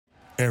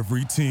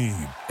Every team,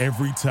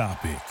 every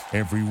topic,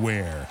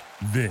 everywhere.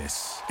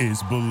 This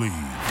is Believe.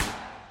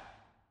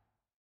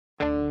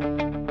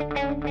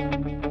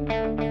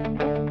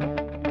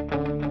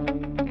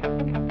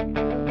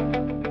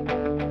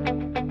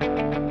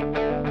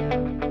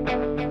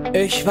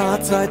 Ich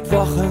warte seit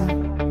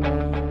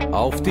Wochen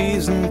auf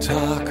diesen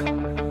Tag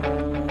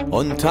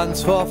und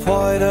tanz vor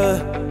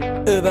Freude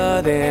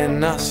über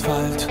den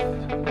Asphalt.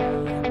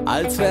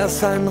 Als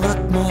wär's ein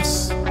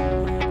Rhythmus,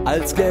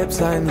 als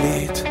gäb's ein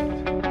Lied,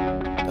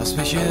 das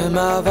mich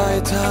immer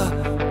weiter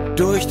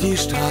durch die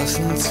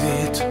Straßen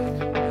zieht.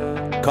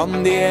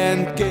 Komm dir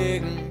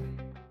entgegen.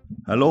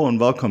 Hello and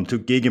welcome to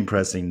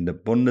Gegenpressing, the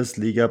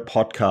Bundesliga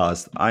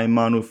podcast. I'm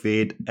Manu,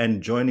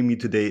 and joining me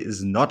today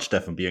is not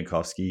Stefan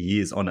Bienkowski.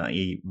 He is on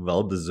a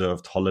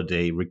well-deserved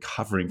holiday,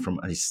 recovering from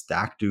a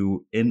stag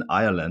do in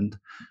Ireland,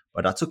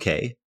 but that's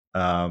okay.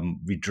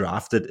 We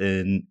drafted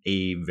in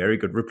a very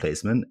good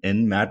replacement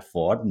in Matt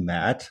Ford.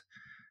 Matt,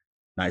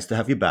 nice to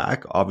have you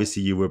back.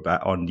 Obviously, you were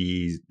back on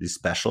the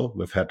special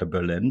with Hertha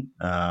Berlin.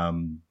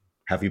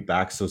 Have you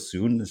back so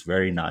soon? It's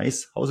very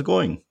nice. How's it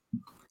going?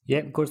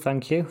 Yeah, good,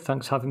 thank you.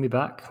 Thanks for having me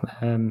back.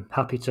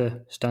 Happy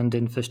to stand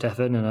in for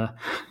Stefan, and I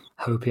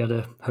hope he had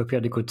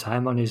a good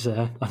time on his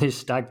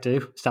stag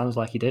do. Sounds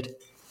like he did.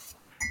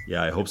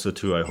 Yeah, I hope so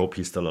too. I hope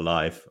he's still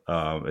alive.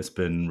 It's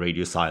been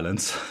radio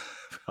silence.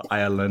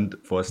 Ireland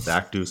for a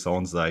stag do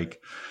sounds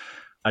like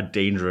a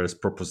dangerous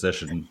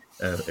proposition.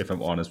 If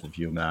I'm honest with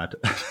you, Matt.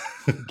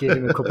 Give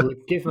him a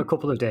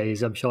couple of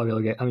days. I'm sure he'll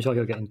get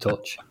in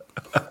touch.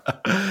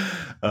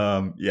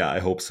 Yeah, I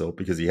hope so,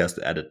 because he has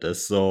to edit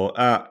this. So,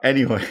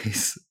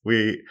 anyways,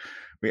 we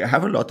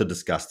have a lot to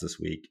discuss this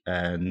week,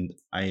 and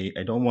I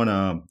don't want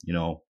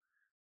to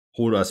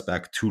hold us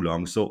back too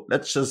long. So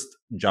let's just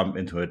jump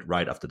into it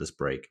right after this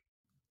break.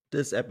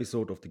 This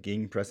episode of the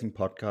Gegenpressing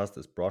podcast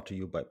is brought to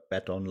you by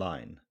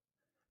BetOnline.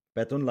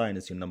 BetOnline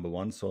is your number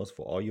one source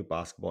for all your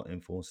basketball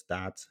info,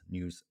 stats,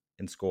 news,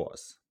 and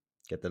scores.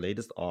 Get the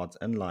latest odds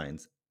and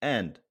lines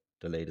and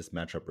the latest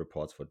matchup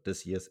reports for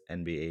this year's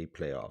NBA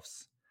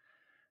playoffs.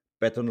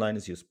 BetOnline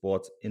is your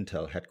sports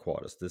intel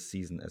headquarters this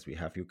season, as we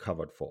have you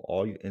covered for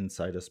all your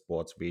insider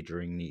sports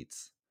wagering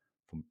needs.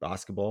 From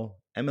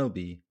basketball,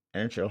 MLB,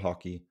 NHL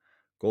hockey,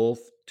 golf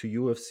to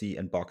UFC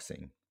and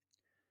boxing.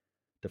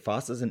 The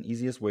fastest and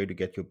easiest way to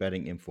get your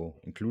betting info,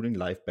 including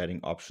live betting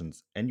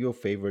options and your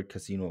favorite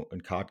casino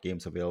and card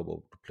games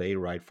available to play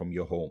right from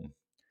your home.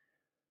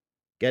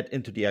 Get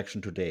into the action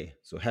today,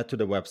 so head to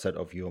the website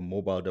of your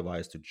mobile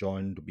device to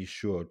join. To be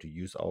sure to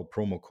use our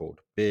promo code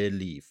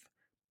BELIEVE,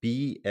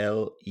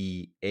 BLEAV,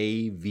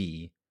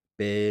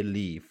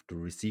 BELIEVE, to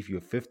receive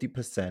your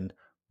 50%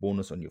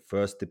 bonus on your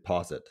first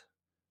deposit.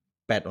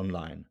 Bet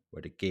online,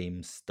 where the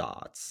game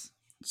starts.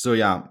 So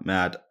yeah,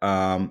 Matt,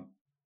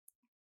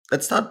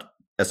 let's start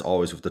as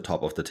always with the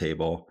top of the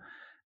table.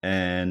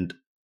 And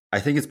I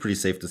think it's pretty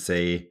safe to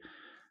say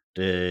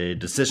the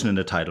decision in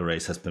the title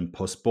race has been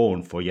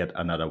postponed for yet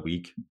another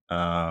week.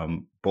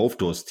 Both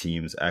those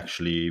teams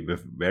actually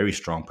with very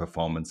strong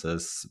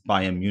performances.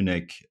 Bayern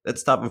Munich,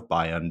 let's start with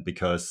Bayern,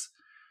 because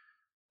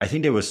I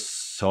think there was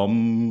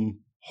some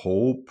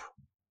hope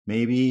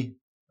maybe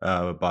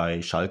by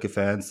Schalke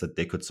fans that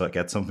they could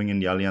get something in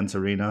the Allianz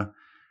Arena.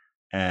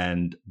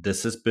 And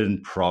this has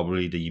been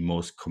probably the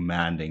most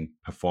commanding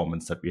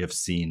performance that we have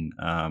seen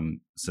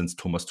since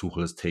Thomas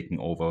Tuchel has taken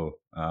over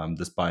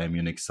this Bayern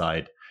Munich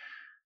side.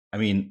 I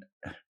mean,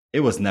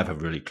 it was never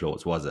really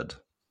close, was it?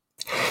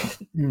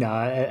 No,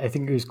 I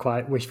think it was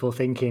quite wishful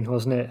thinking,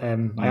 wasn't it?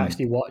 I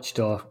actually watched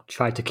or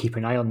tried to keep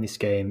an eye on this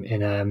game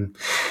in a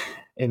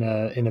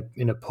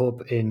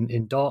pub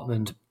in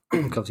Dortmund.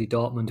 Obviously,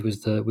 Dortmund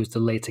was the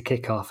later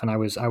kickoff, and I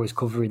was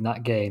covering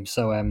that game,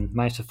 so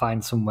managed to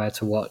find somewhere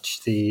to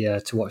watch the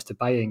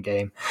Bayern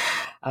game.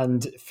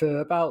 And for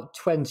about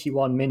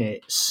 21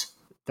 minutes,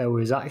 there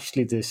was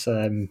actually this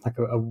like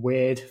a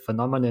weird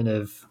phenomenon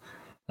of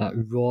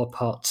raw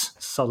pot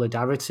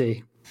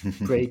solidarity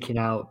breaking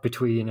out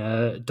between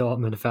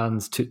Dortmund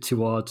fans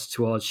towards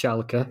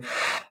Schalke.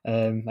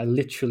 I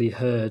literally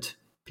heard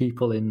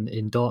people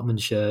in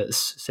Dortmund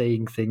shirts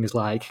saying things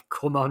like,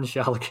 "Come on,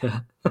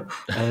 Schalke,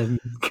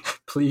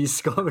 please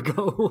score a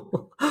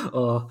goal,"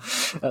 or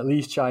at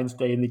least try and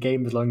stay in the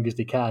game as long as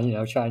they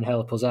can. Try and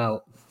help us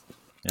out.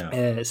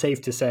 Yeah.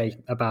 Safe to say,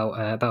 about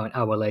an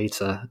hour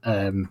later,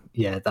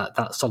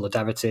 that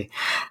solidarity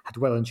had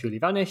well and truly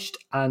vanished,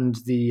 and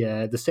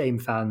the same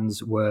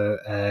fans were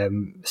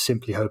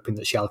simply hoping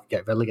that Schalke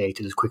get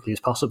relegated as quickly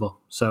as possible.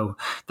 So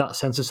that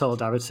sense of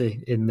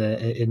solidarity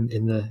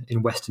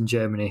in Western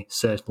Germany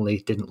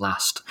certainly didn't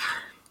last.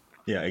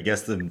 Yeah, I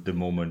guess the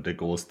moment the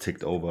goals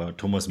ticked over,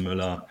 Thomas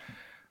Müller,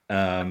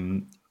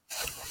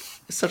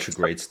 it's such a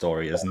great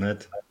story, isn't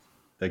it?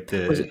 Like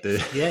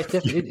yeah,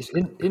 definitely. It's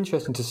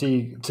interesting to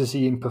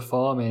see him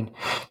performing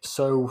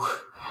so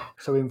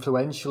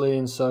influentially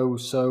and so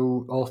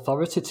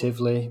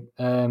authoritatively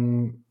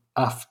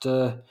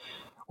after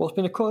it's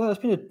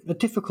been a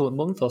difficult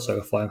month or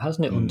so for him,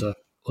 hasn't it?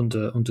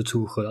 under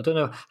Tuchel. I don't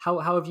know how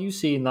have you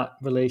seen that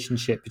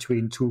relationship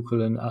between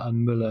Tuchel and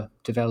Müller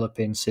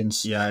developing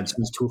since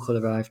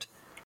Tuchel arrived?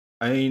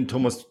 I mean,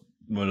 Thomas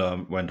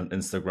Müller went on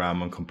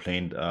Instagram and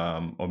complained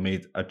or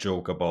made a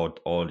joke about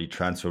all the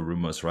transfer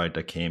rumors, right,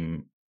 that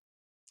came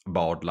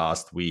about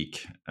last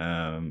week.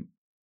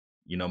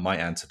 My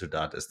answer to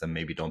that is that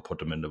maybe don't put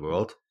them in the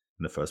world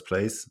in the first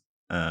place,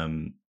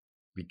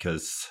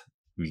 because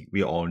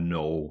we all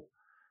know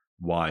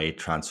why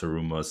transfer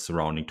rumors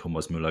surrounding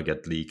Thomas Müller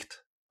get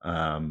leaked,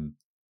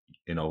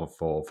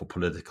 for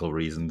political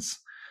reasons,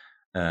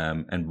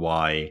 and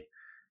why,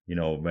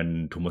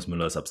 when Thomas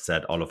Müller is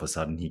upset, all of a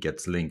sudden he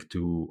gets linked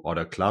to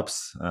other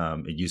clubs.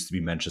 It used to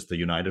be Manchester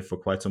United for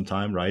quite some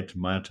time, right,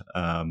 Matt?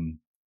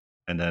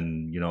 And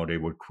then, they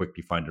would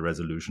quickly find a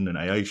resolution. And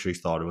I actually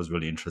thought it was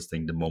really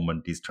interesting the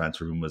moment these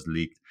transfer rumors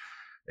leaked.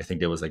 I think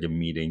there was like a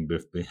meeting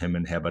with him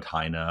and Herbert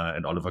Heine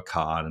and Oliver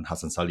Kahn and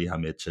Hasan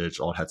Salihamidzic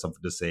all had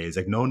something to say. It's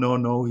like,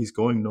 no, he's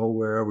going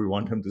nowhere. We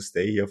want him to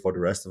stay here for the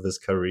rest of his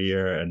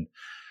career. And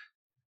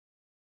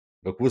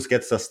look, who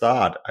gets the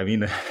start? I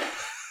mean,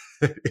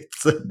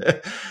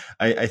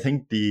 I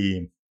think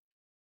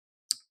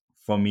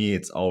for me,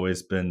 it's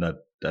always been that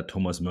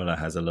Thomas Müller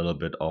has a little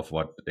bit of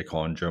what they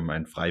call in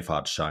German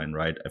Freifahrtschein,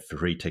 right? A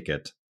free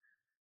ticket.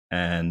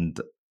 And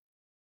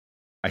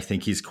I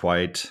think he's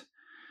quite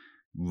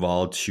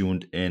well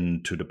tuned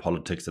into the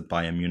politics at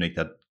Bayern Munich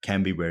that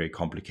can be very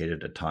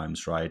complicated at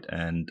times, right?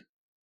 And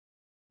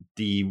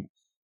the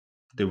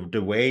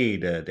way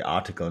the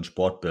article in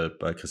Sportbild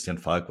by Christian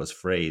Falk was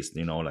phrased,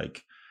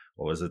 what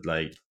was it,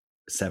 like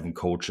 7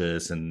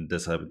 coaches and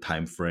this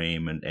time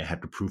frame, and I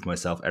had to prove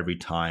myself every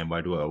time.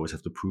 Why do I always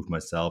have to prove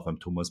myself? I'm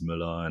Thomas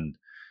Müller. And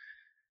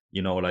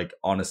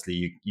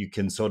honestly, you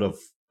can sort of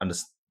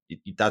understand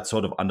that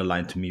sort of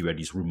underlined to me where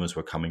these rumors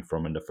were coming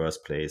from in the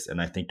first place.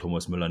 And I think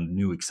Thomas Müller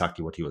knew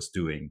exactly what he was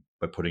doing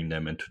by putting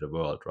them into the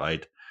world,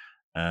 right?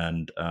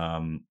 And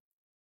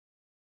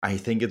I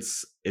think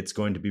it's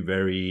going to be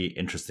very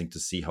interesting to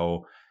see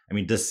how,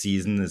 this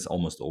season is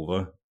almost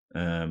over.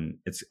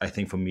 I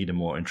think for me, the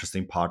more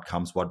interesting part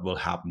comes what will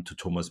happen to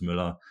Thomas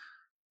Müller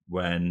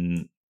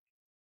when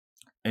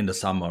in the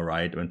summer,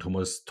 right? When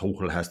Thomas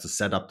Tuchel has to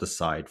set up the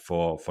side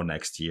for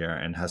next year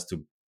and has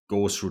to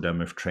go through them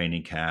with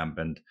training camp,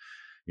 and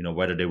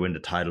whether they win the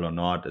title or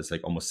not is like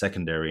almost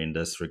secondary in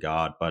this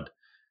regard. But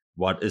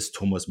what is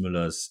Thomas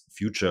Müller's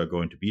future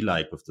going to be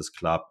like with this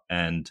club,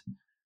 and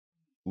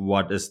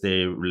what does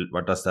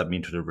that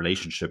mean to the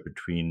relationship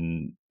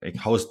between, like,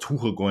 how is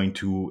Tuchel going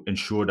to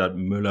ensure that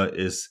Müller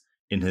is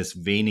in his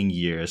waning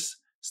years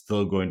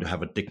still going to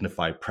have a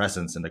dignified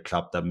presence in the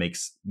club that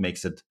makes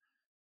it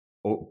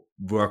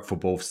work for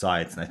both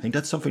sides? And I think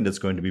that's something that's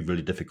going to be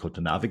really difficult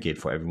to navigate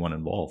for everyone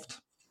involved.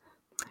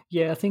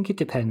 Yeah, I think it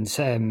depends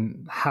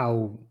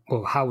how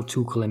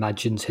Tuchel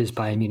imagines his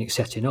Bayern Munich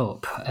setting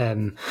up.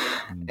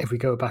 If we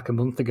go back a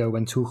month ago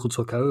when Tuchel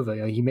took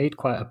over, he made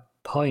quite a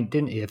point,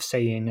 didn't he, of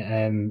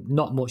saying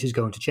not much is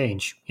going to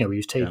change. He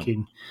was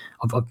taking,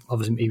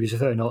 obviously, he was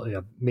referring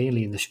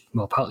mainly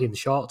partly in the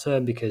short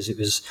term because it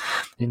was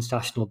an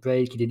international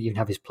break. He didn't even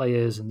have his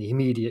players, and the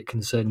immediate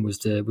concern was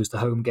the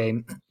home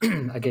game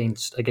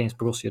against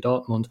Borussia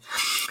Dortmund.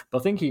 But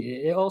I think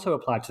it also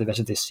applied to the rest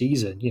of this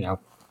season.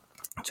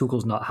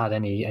 Tuchel's not had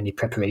any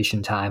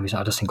preparation time. He's not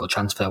had a single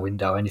transfer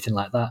window or anything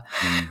like that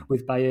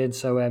with Bayern.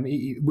 So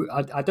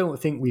I don't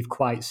think we've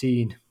quite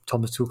seen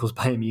Thomas Tuchel's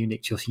Bayern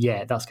Munich just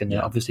yet. That's going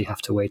to obviously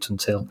have to wait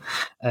until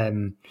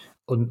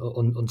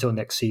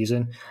next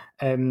season.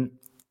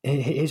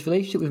 His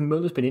relationship with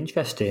Müller's been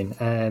interesting.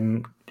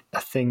 I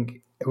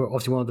think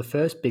obviously one of the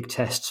first big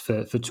tests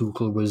for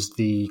Tuchel was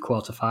the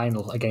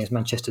quarter-final against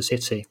Manchester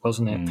City,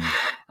 wasn't it?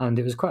 And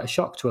it was quite a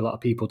shock to a lot of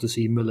people to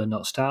see Müller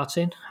not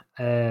starting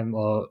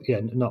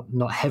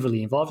not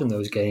heavily involved in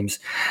those games.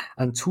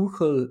 And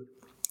Tuchel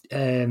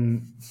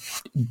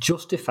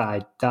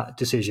justified that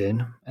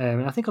decision,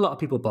 and I think a lot of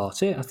people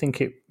bought it. I think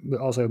it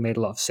also made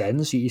a lot of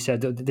sense. He said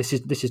that this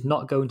is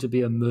not going to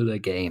be a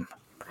Müller game.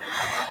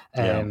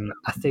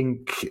 I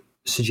think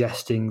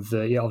suggesting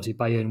that obviously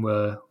Bayern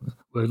were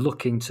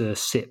looking to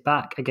sit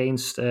back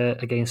against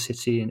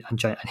City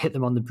and hit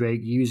them on the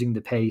break using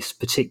the pace,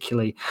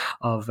 particularly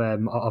of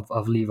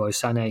Leroy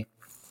Sané.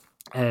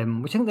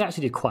 Which I think they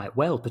actually did quite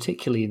well,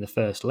 particularly in the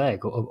first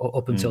leg,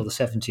 up until the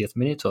 70th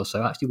minute or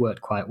so. Actually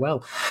worked quite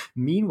well.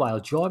 Meanwhile,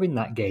 during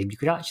that game, you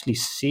could actually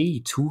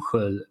see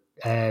Tuchel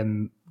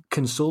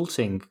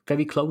consulting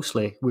very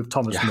closely with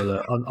Thomas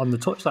Müller on the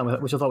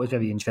touchline, which I thought was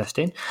very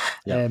interesting.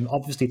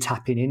 Obviously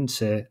tapping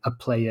into a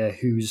player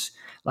who's,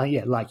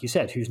 like you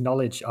said, whose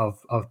knowledge of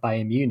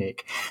Bayern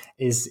Munich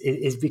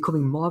is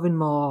becoming more and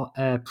more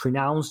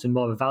pronounced and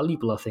more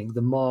valuable, I think,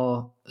 the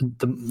more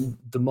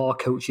the more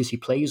coaches he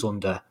plays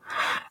under.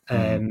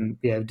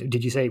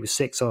 Did you say it was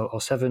 6 or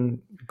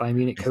 7 Bayern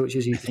Munich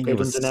coaches he's think it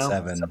played under was now?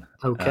 7.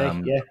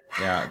 Okay, yeah.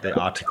 Yeah, the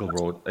article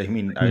wrote. I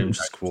mean, I'm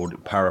just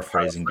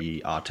paraphrasing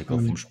the article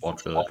from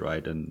Sportbild,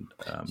 right? And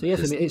So yes,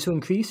 I mean, so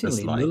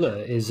increasingly,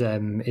 Müller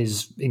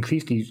is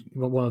increasingly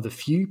one of the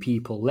few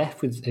people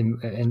left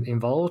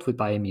involved with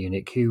Bayern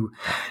Munich who,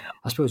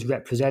 I suppose,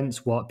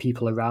 represents what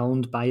people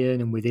around Bayern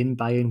and within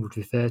Bayern would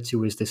refer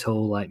to as this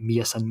whole like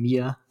Mir San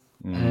Mir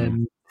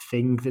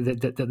thing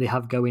that they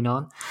have going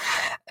on,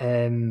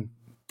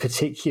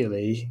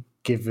 particularly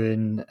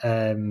given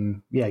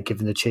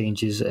the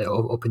changes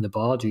up in the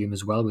boardroom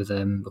as well, with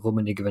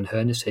Rummenigge and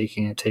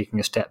Hoeneß taking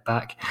a step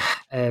back.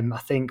 I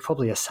think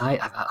probably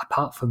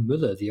apart from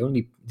Müller,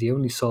 the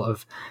only sort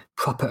of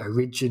proper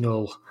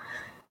original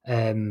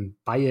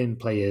Bayern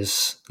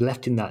players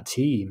left in that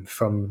team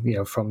from the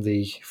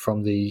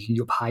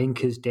Jupp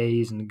Heynckes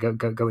days and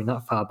going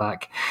that far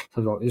back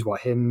is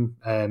him,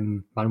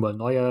 Manuel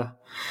Neuer.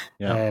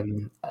 Yeah.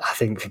 I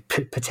think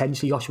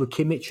potentially Joshua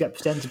Kimmich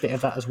represents a bit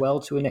of that as well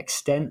to an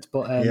extent,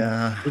 but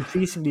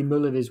increasingly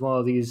Müller is one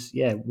of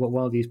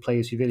these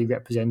players who's really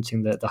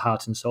representing the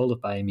heart and soul of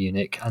Bayern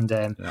Munich,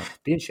 and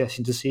be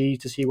interesting to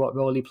see what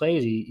role he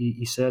plays.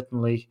 He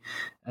certainly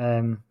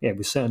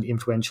was certainly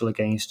influential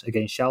against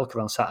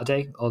Schalke on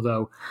Saturday,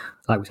 although,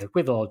 like we said,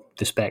 with all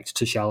respect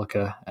to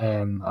Schalke,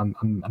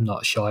 I'm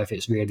not sure if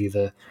it's really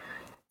the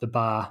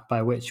bar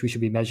by which we should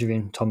be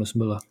measuring Thomas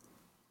Müller.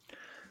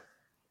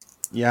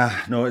 Yeah,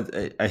 no,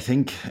 I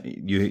think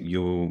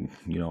you're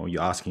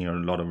asking a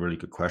lot of really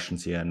good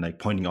questions here and like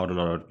pointing out a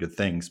lot of good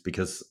things,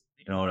 because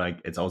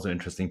like it's also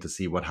interesting to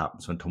see what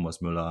happens when Thomas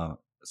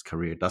Müller's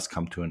career does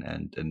come to an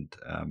end, and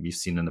we've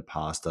seen in the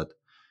past that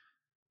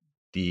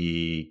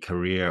the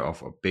career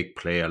of a big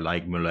player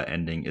like Müller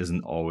ending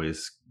doesn't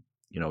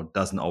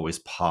always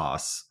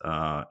pass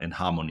in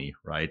harmony,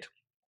 right?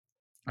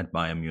 At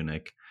Bayern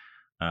Munich.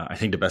 I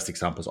think the best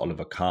example is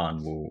Oliver Kahn,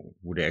 who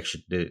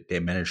they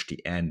managed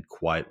the end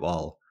quite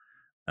well.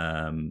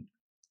 And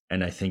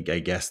I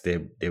guess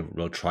they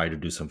will try to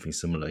do something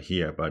similar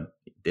here. But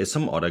there's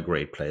some other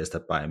great players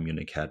that Bayern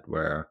Munich had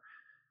where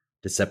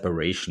the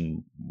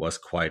separation was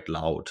quite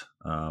loud.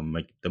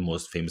 Like the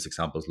most famous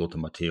example is Lothar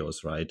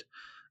Matthäus, right?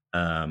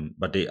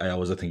 But I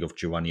also think of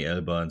Giovanni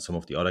Elber and some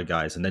of the other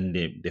guys, and then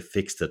they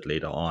fixed it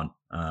later on.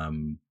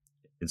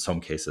 In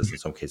some cases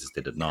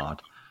they did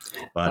not.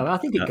 But I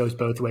think it goes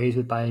both ways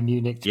with Bayern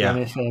Munich. To be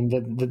honest,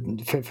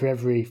 for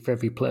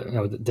every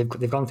player,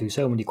 they've gone through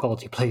so many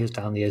quality players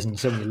down the years and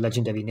so many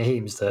legendary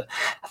names that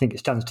I think it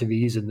stands to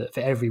reason that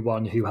for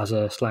everyone who has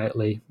a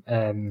slightly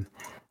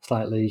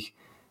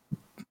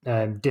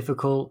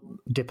difficult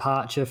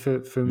departure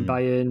from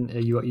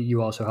Bayern,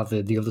 you also have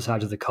the other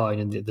side of the coin,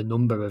 and the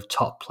number of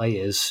top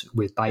players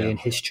with Bayern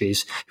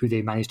histories who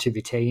they managed to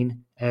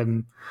retain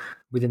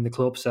within the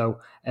club. So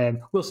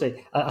we'll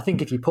see. I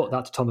think if you put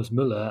that to Thomas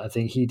Müller, I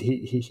think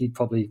he'd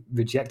probably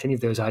reject any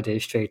of those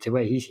ideas straight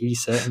away. He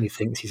certainly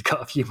thinks he's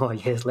got a few more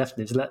years left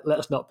in him. So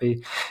let's not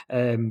be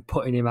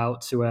putting him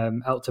out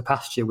to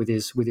pasture with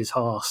his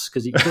horse,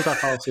 because he does have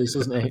horses,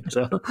 doesn't he?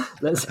 So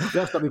let's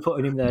not be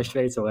putting him there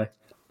straight away.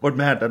 But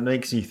Matt, that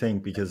makes me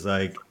think, because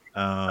like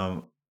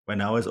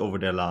when I was over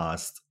there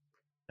last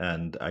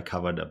and I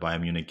covered a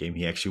Bayern Munich game,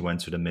 he actually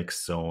went to the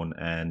mixed zone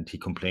and he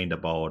complained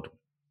about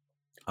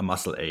a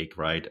muscle ache,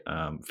 right?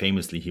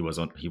 Famously, he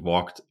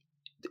walked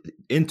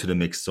into the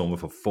mixed zone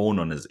with a phone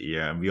on his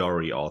ear, and we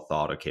already all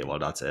thought, okay, well,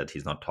 that's it.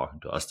 He's not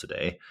talking to us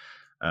today.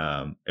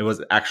 It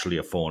was actually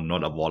a phone,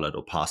 not a wallet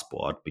or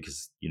passport,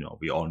 because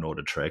we all know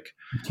the trick.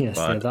 Yes,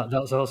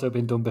 that's also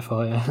been done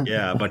before.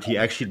 Yeah, but he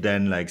actually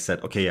then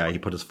said, okay, he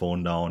put his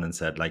phone down and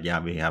said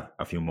we have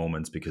a few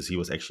moments, because he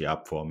was actually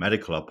up for a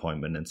medical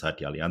appointment inside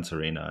the Allianz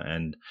Arena,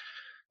 and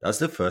that's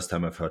the first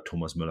time I've heard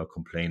Thomas Müller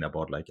complain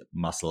about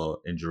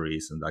muscle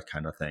injuries and that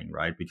kind of thing,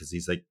 right? Because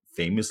he's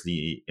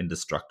famously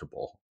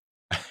indestructible.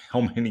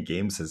 How many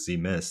games has he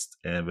missed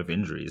with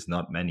injuries?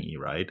 Not many,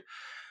 right?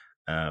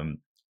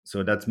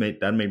 So that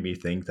made me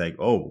think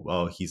oh,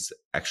 well, he's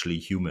actually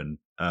human.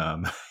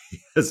 He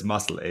has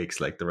muscle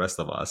aches like the rest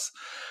of us.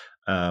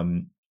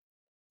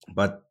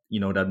 But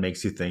that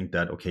makes you think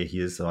that, okay, he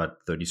is at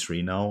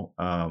 33 now.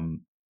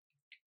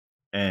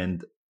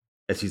 And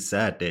as you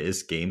said, there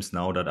is games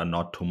now that are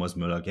not Thomas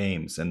Müller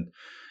games. And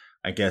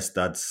I guess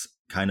that's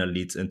kind of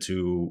leads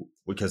into,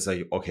 we can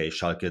say, okay,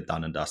 Schalke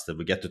done and dusted.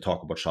 We get to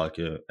talk about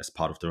Schalke as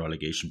part of the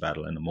relegation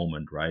battle in a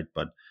moment, right?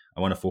 But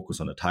I want to focus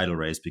on the title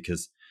race,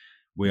 because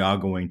we are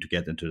going to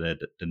get into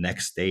the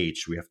next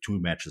stage. We have 2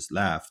 matches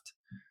left.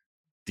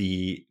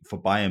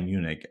 For Bayern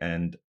Munich,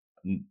 and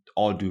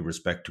all due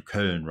respect to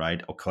Köln,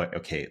 right?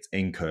 Okay, it's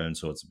in Köln,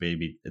 so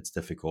it's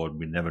difficult.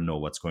 We never know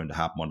what's going to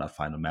happen on that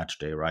final match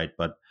day, right?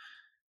 But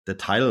the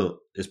title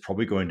is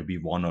probably going to be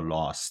won or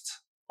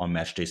lost on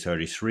match day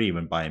 33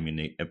 when Bayern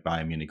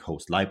Munich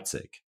hosts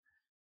Leipzig.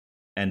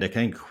 And the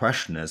kind of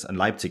question is, and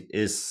Leipzig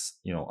is,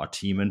 a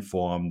team in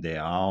form. They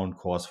are on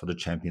course for the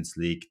Champions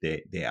League. There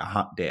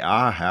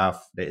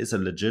is a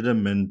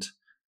legitimate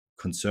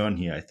concern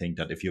here. I think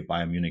that if you're a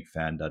Bayern Munich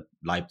fan, that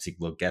Leipzig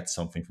will get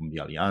something from the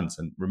Allianz.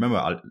 And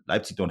remember,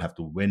 Leipzig don't have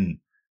to win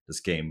this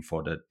game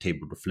for the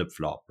table to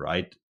flip-flop,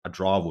 right? A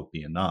draw would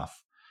be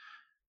enough.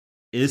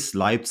 Is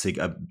Leipzig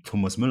a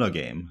Thomas Müller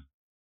game?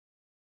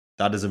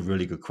 That is a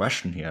really good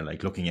question here,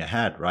 like looking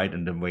ahead, right?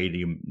 And the way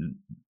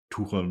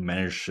Tuchel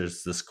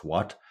manages the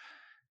squad,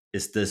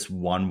 is this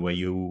one where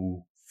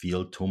you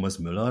feel Thomas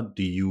Müller?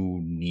 Do you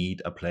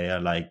need a player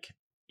like,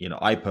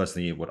 I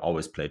personally would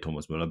always play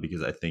Thomas Müller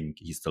because I think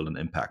he's still an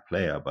impact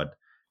player, but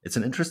it's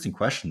an interesting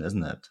question,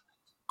 isn't it?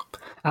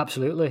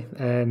 Absolutely.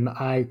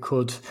 I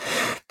could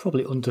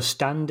probably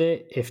understand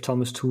it if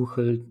Thomas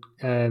Tuchel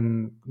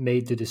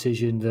made the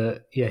decision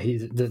that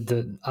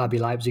the RB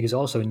Leipzig is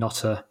also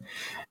not a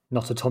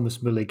Thomas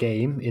Müller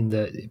game, in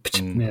the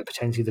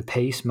potentially the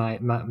pace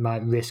might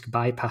risk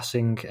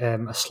bypassing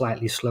a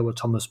slightly slower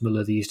Thomas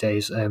Müller these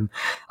days a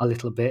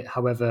little bit.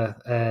 However,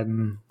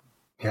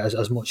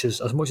 as much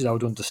as I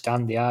would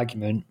understand the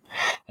argument,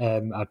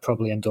 I'd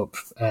probably end up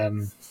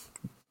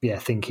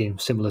thinking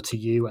similar to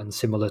you and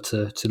similar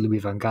to Louis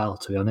van Gaal,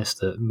 to be honest,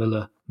 that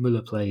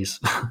Müller plays.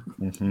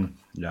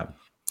 Yeah.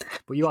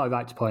 But you are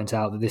right to point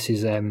out that this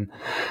is,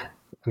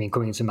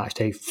 coming into match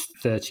day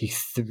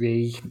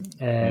 33,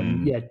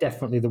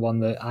 definitely the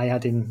one that I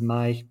had in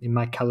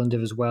my calendar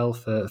as well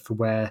for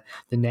where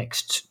the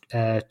next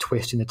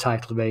twist in the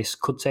title race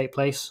could take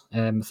place.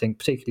 I think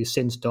particularly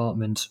since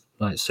Dortmund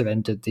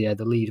surrendered the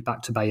lead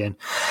back to Bayern,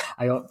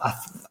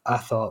 I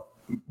thought,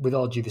 with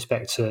all due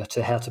respect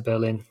to Hertha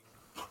Berlin,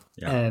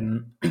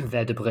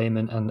 Werder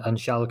Bremen and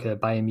Schalke,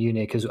 Bayern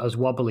Munich, as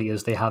wobbly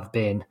as they have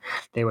been,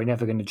 they were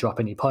never going to drop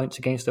any points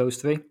against those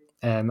three,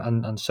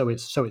 and so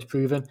it's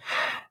proven.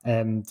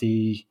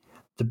 The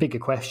bigger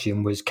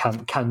question was,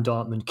 can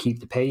Dortmund keep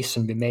the pace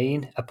and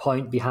remain a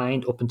point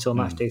behind up until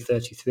match day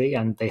 33,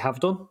 and they have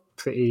done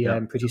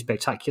pretty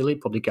spectacularly.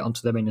 Probably get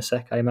onto them in a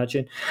sec, I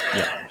imagine.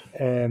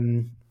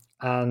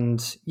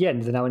 And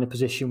they're now in a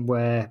position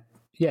where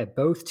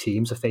both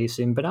teams are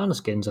facing banana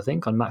skins, I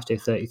think, on match day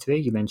 33.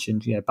 You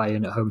mentioned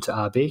Bayern at home to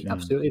RB.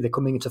 Absolutely. They're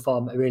coming into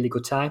form at a really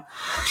good time,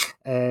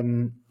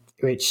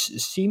 which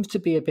seems to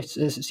be a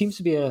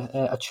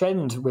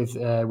trend with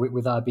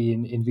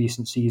RB in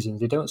recent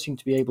seasons. They don't seem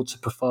to be able to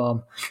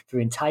perform for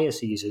entire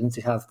seasons.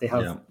 They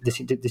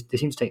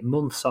seem to take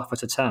months off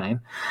at a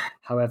time.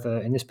 However,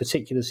 in this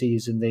particular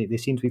season, they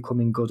seem to be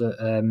coming good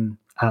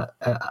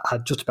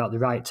at just about the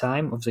right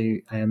time.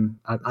 Obviously,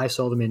 I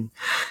saw them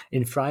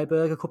in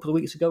Freiburg a couple of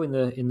weeks ago in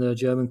the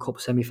German Cup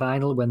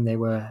semi-final when they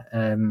were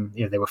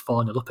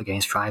 4-0 up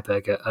against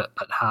Freiburg at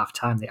half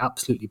time. They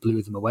absolutely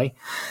blew them away.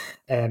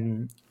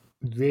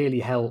 Really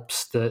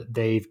helps that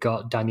they've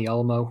got Dani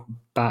Olmo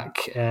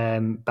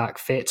back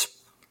fit.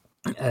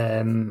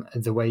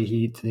 The way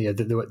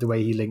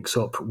he links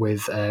up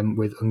with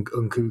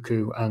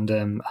Nkunku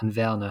and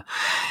Werner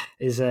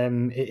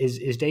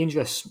is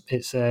dangerous.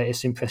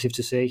 It's impressive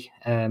to see,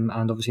 and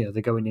obviously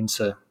they're going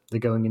into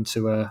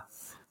a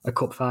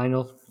cup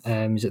final.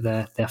 Is it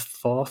their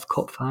fourth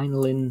cup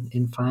final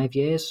in 5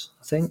 years,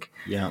 I think?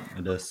 Yeah,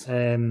 it is.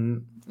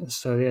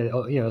 So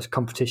it's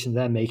competition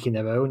they're making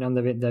their own, and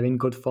they're in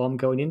good form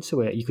going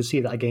into it. You could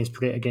see that against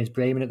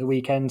Bremen at the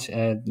weekend.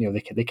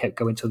 They kept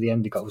going till the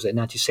end. They got, was it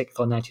 96th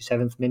or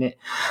 97th minute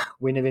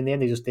winner in the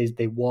end.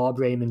 They wore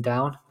Bremen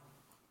down.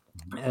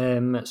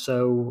 I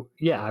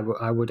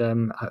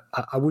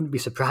wouldn't be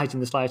surprised in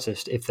the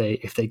slightest if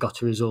they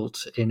got a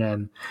result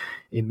in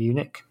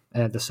Munich.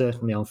 They're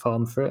certainly on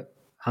form for it,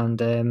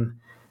 and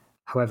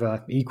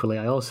however, equally,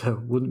 I also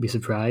wouldn't be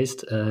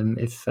surprised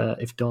if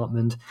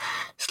Dortmund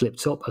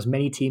slipped up, as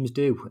many teams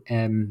do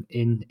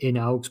in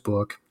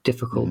Augsburg.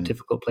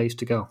 Difficult place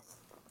to go.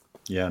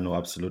 Yeah, no,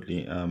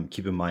 absolutely.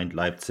 Keep in mind,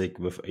 Leipzig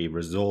with a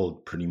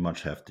result pretty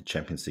much have the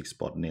Champions League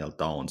spot nailed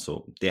down,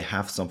 so they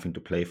have something to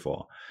play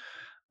for.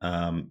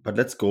 But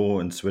let's go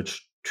and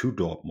switch to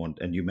Dortmund.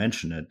 And you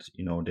mentioned it,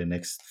 their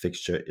next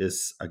fixture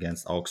is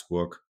against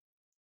Augsburg,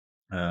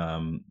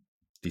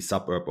 the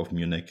suburb of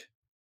Munich.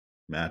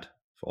 Matt,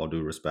 for all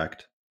due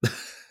respect.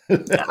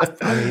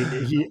 I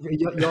mean,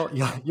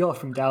 you're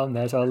from down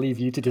there, so I'll leave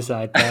you to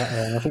decide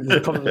that. I think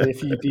there's probably a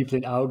few people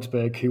in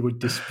Augsburg who would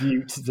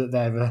dispute that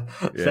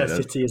their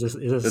city is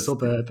a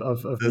suburb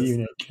of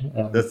Munich.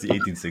 That's the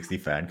 1860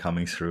 fan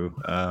coming through.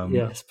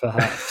 Yes,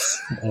 perhaps.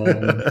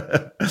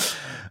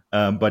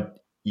 But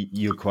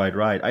you're quite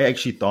right. I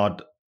actually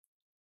thought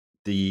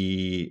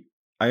the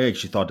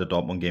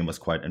Dortmund game was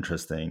quite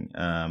interesting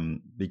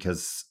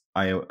because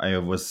I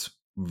was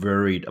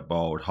worried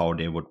about how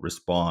they would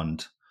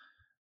respond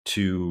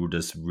to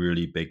this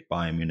really big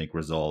Bayern Munich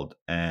result,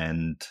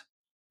 and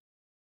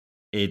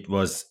it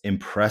was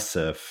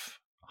impressive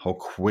how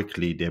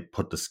quickly they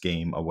put this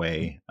game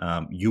away.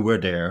 You were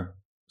there,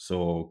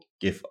 so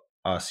give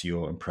us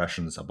your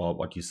impressions about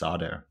what you saw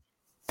there.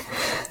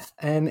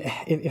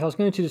 If I was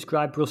going to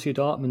describe Borussia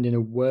Dortmund in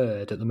a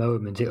word at the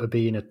moment, it would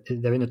be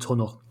they're in a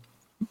tunnel.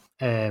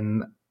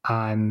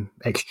 I'm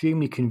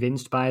extremely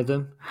convinced by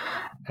them.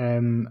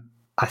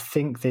 I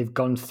think they've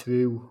gone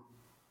through.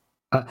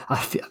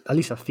 At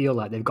least I feel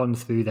like they've gone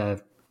through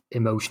their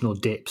emotional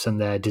dips and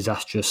their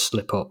disastrous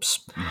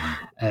slip-ups.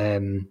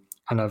 And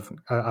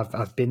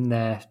I've been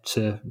there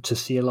to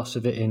see a lot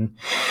of it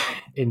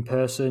in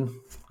person.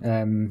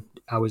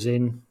 I was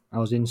in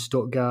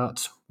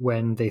Stuttgart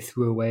when they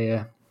threw away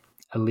a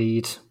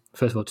lead.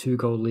 First of all,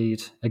 2-goal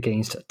lead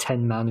against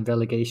 10-man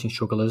relegation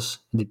strugglers.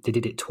 They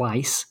did it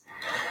twice.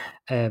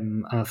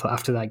 And I thought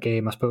after that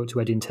game, I spoke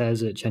to Edin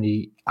Terzic, and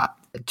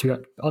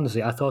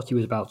honestly, I thought he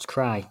was about to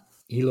cry.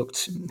 He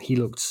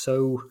looked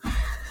so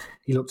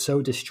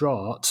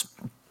distraught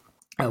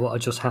at what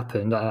had just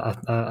happened.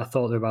 I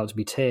thought there were about to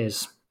be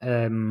tears.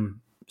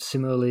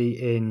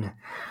 Similarly, in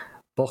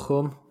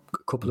Bochum,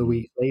 a couple of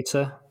weeks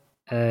later,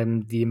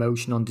 the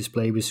emotion on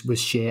display was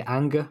sheer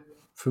anger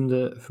from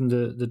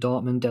the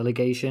Dortmund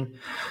delegation.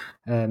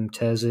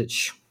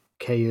 Terzic,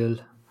 Cahill,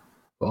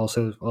 but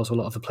also a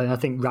lot of the players. I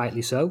think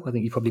rightly so. I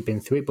think you've probably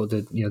been through it, but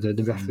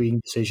the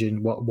refereeing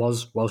decision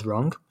was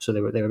wrong. So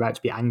they were about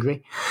to be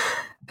angry.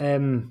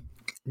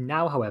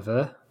 Now,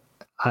 however,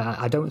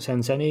 I don't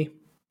sense any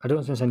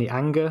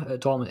anger at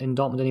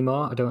Dortmund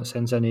anymore. I don't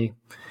sense any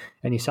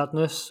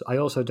sadness. I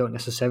also don't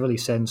necessarily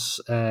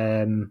sense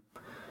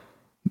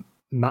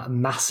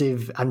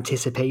massive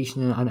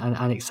anticipation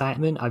and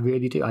excitement. I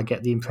really do. I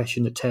get the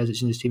impression that Terzic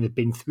and his team have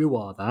been through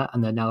all that,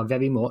 and they're now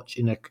very much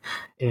in an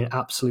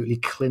absolutely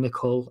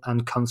clinical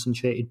and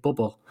concentrated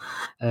bubble.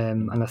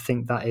 And I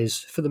think that is,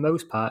 for the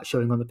most part,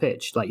 showing on the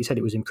pitch. Like you said,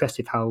 it was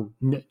impressive how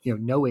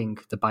knowing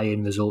the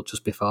Bayern result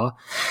just before,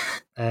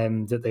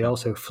 that they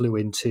also flew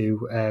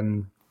into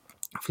a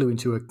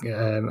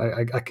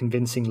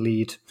convincing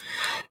lead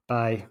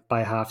by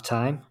half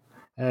time.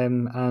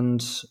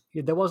 And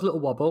there was a little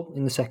wobble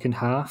in the second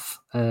half.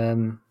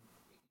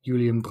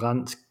 Julian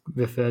Brandt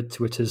referred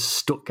to it as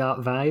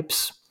Stuttgart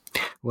vibes,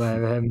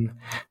 where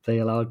they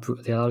allowed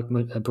Borussia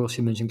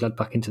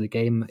Mönchengladbach into the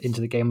game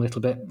a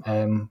little bit.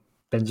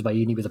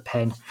 Benzabaini with a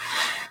pen,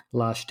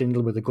 Lars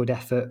Stindl with a good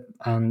effort,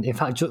 and in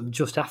fact,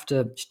 just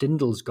after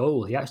Stindl's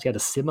goal, he actually had a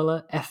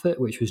similar effort,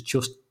 which was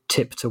just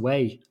tipped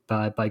away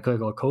by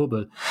Gregor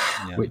Kobel,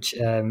 which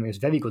was a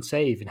very good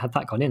save. And had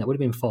that gone in, it would have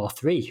been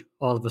 4-3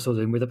 all of a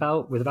sudden with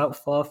about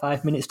 4 or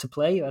 5 minutes to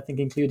play, I think,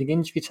 including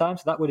injury time.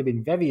 So that would have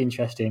been very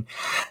interesting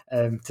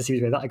to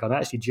see where that had gone. I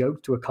actually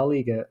joked to a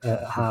colleague at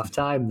half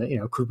time that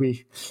could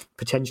we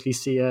potentially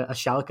see a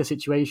Schalke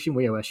situation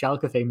where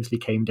Schalke famously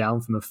came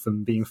down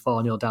from being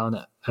 4-0 down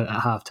at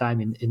half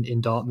time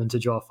in Dortmund to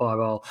draw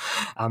 4-all.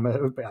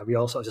 We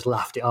all sort of just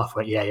laughed it off.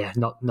 Went,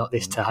 not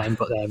this time.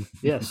 But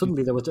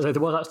suddenly there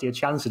was actually a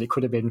chance that it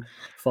could have been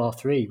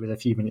 4-3 with a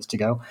few minutes to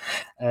go.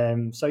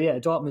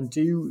 Dortmund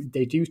do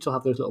still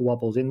have those little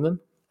wobbles in them,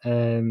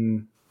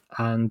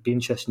 and be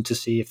interesting to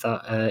see if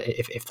that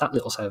if that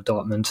little side of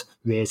Dortmund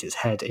rears its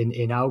head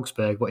in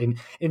Augsburg. But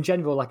in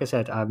general, like I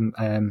said, I've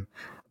been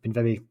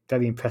very,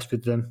 very impressed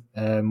with them.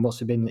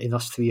 What's it been in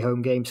last 3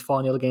 home games?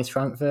 4-0 against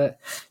Frankfurt,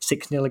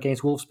 6-0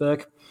 against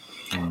Wolfsburg.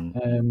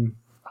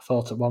 I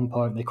thought at one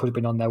point they could have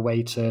been on their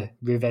way to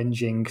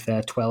revenging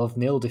their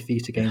 12-0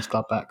 defeat against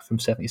Gladbach from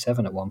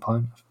 77 at one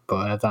point.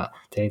 But that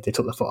they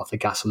took the foot off the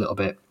gas a little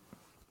bit.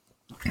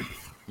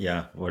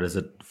 Yeah, what is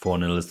it?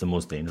 4-0 is the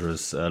most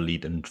dangerous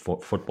lead in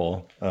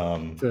football.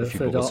 For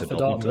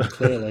Dortmund,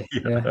 clearly.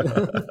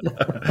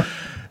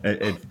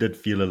 It did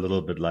feel a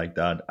little bit like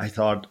that. I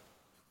thought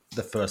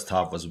the first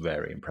half was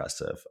very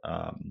impressive.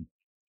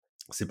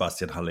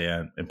 Sebastian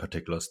Haller in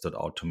particular stood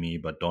out to me,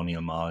 but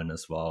Daniel Mahlen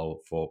as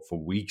well for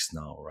weeks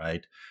now,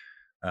 right?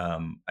 I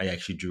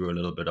actually drew a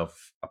little bit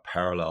of a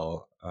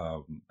parallel,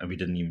 and we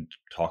didn't even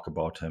talk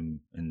about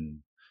him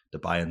in the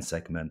Bayern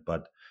segment,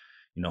 but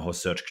how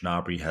Serge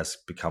Gnabry has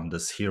become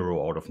this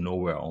hero out of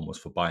nowhere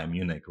almost for Bayern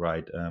Munich,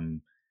 right?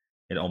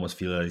 It almost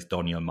feels like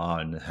Daniel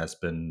Mahlen has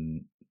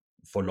been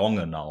for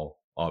longer now,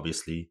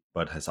 obviously,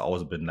 but has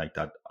always been like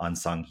that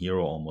unsung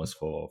hero almost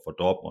for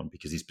Dortmund,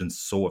 because he's been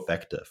so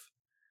effective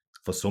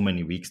for so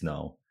many weeks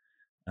now,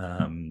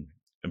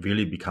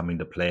 really becoming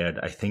the player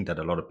that I think that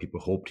a lot of people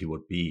hoped he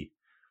would be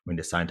when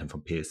they signed him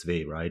from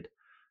PSV, right?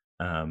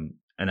 And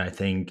I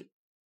think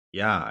they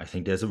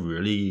have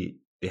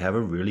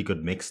a really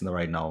good mix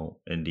right now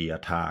in the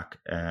attack,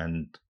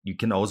 and you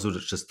can also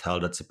just tell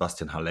that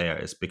Sebastian Haller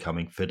is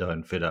becoming fitter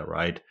and fitter,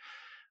 right?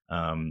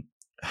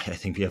 I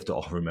think we have to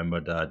all remember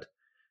that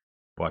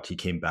he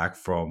came back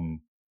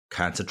from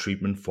cancer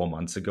treatment 4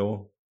 months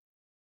ago.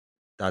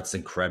 That's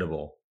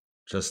incredible.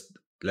 Just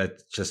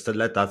to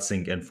let that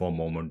sink in for a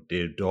moment.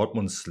 The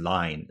Dortmund's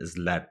line is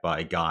led by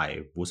a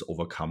guy who's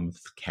overcome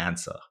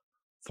cancer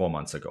 4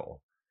 months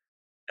ago.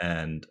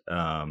 And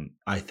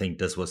I think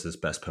this was his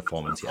best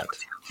performance yet.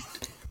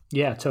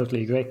 Yeah,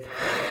 totally agree.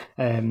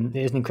 It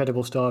is an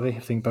incredible story, I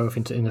think, both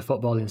in a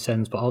footballing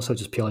sense, but also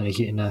just purely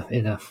in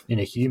a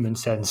human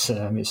sense.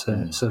 It's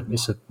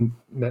a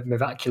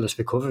miraculous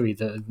recovery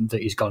that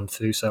he's gone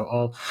through.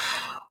 So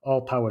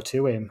all power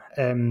to him.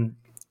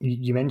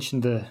 You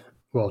mentioned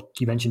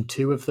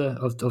two of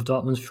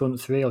Dortmund's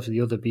front three, obviously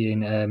the other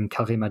being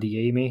Karim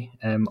Adeyemi.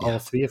 All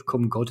three have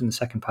come good in the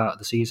second part of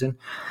the season.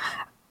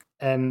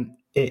 I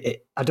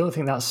don't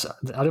think that's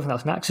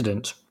an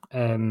accident.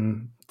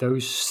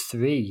 those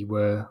three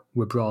were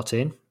brought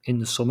in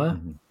the summer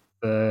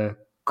for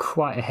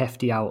quite a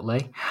hefty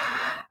outlay,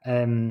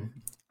 and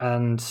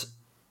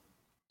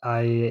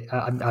I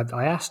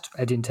asked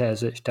Edin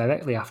Terzic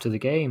directly after the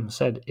game.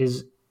 Said,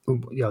 "Is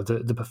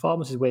the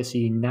performances we're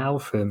seeing now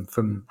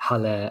from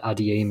Haller,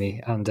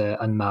 Adeyemi, and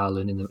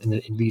Marlon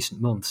in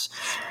recent months?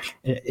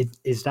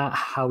 Is that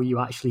how you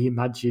actually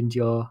imagined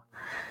your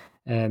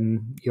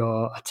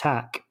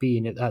attack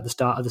being at the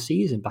start of the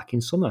season back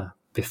in summer?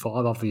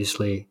 Before,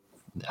 obviously,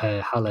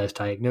 Haller's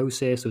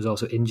diagnosis, there was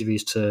also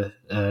injuries to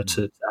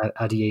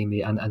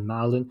Adeyemi and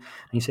Marlon, and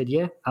he said,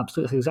 "Yeah,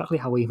 absolutely, exactly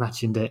how we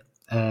imagined it."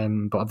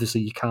 But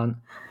obviously, you can't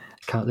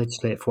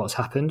legislate for what's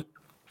happened.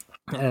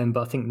 But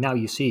I think now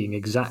you're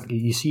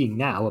seeing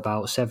now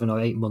about 7 or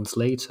 8 months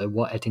later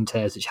what Edin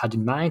Terzic had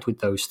in mind with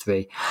those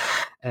three.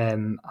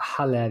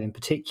 Haller in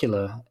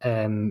particular,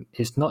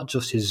 it's not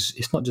just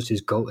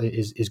his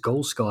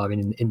goal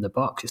scoring in the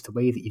box. It's the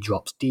way that he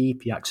drops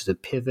deep. He acts as a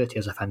pivot. He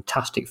has a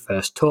fantastic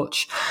first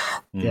touch.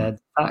 The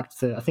fact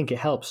that I think it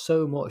helps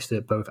so much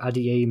that both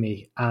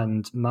Adeyemi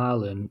and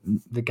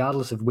Marlon,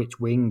 regardless of which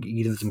wing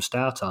either of them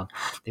start on,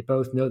 they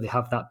both know they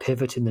have that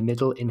pivot in the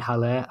middle in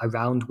Haller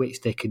around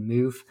which they can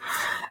move.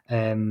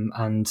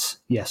 And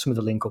yeah, some of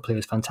the link-up play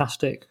is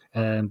fantastic.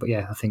 But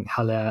yeah, I think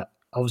Haller,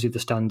 obviously the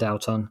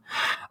standout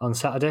on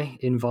Saturday,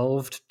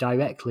 involved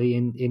directly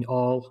in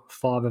all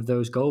 4 of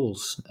those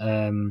goals.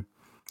 I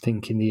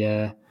think in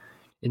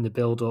the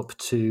build-up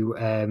to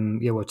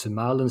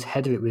Marlon's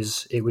header, it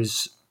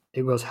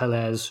was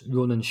Haller's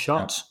run and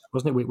shot,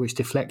 wasn't it, which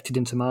deflected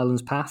into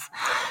Marlon's path.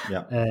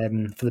 Yeah.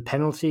 For the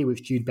penalty,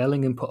 which Jude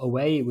Bellingham put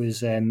away, it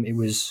was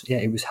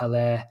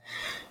Haller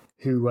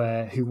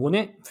who won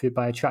it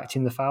by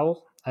attracting the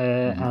foul.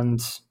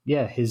 And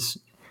yeah, his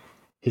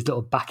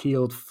little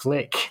back-heeled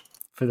flick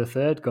for the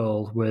third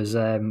goal was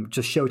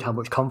just showed how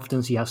much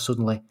confidence he has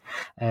suddenly.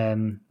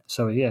 And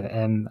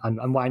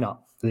why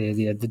not?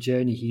 The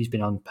journey he's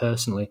been on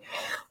personally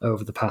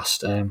over the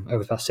past 7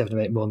 or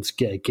 8 months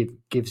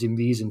gives him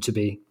reason to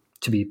be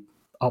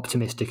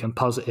optimistic and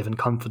positive and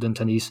confident,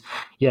 and he's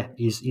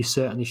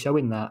certainly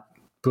showing that.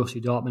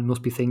 Borussia Dortmund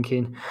must be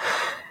thinking,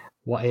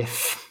 what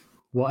if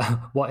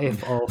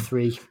all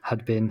 3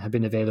 had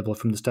been available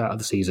from the start of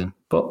the season?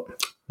 But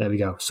there we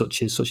go.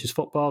 Such is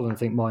football, and I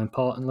think more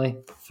importantly,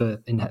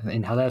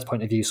 in Haller's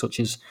point of view, such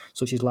is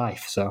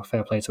life. So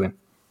fair play to him.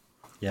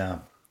 Yeah,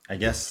 I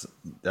guess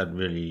that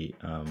really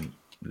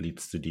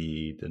leads to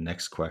the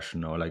next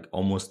question, or like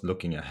almost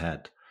looking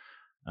ahead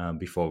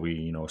before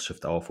we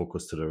shift our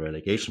focus to the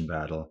relegation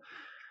battle.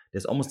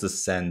 There's almost a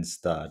sense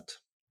that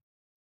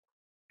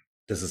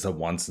this is a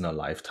once in a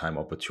lifetime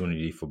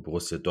opportunity for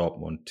Borussia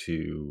Dortmund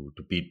to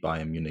beat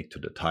Bayern Munich to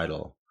the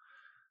title.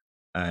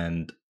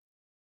 And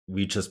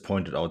we just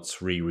pointed out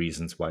 3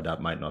 reasons why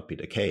that might not be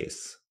the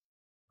case,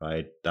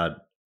 right?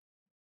 That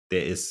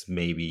there is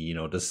maybe,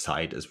 the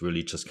side is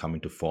really just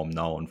coming to form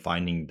now and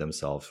finding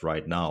themselves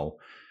right now.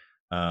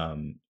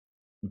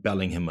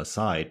 Bellingham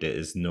aside, there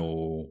is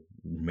no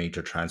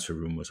major transfer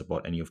rumors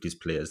about any of these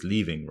players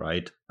leaving,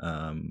 right?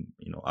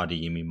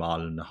 Adeyemi,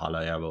 Marlon,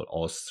 Haller will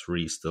all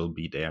 3 still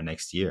be there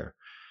next year.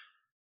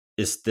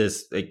 Is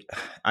this like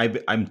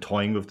I'm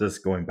toying with this,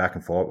 going back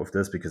and forth with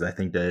this, because I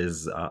think there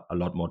is a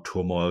lot more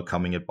turmoil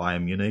coming at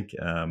Bayern Munich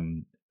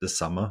this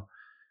summer.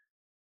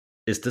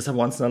 Is this a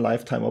once in a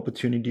lifetime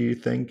opportunity, you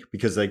think?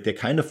 Because like they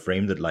kind of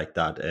framed it like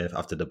that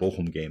after the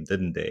Bochum game,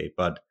 didn't they?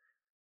 But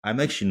I'm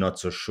actually not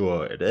so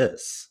sure it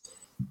is.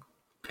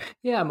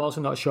 Yeah, I'm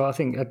also not sure. I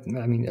think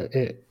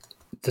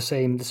the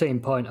same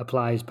point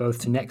applies both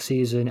to next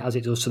season as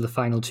it does to the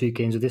final 2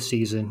 games of this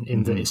season,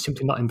 in that it's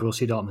simply not in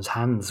Borussia Dortmund's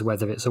hands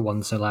whether it's a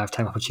once in a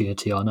lifetime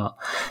opportunity or not.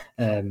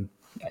 In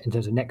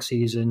terms of next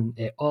season,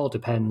 it all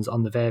depends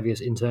on the various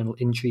internal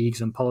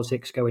intrigues and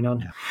politics going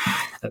on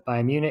at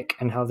Bayern Munich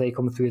and how they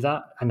come through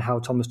that, and how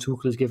Thomas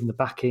Tuchel is given the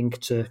backing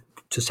to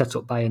set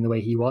up Bayern the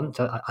way he wants.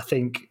 I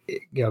think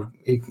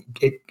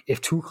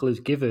if Tuchel is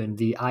given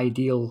the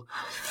ideal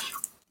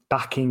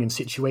backing and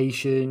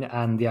situation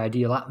and the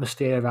ideal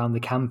atmosphere around the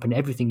camp and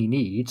everything he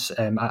needs,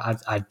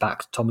 I'd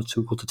back Thomas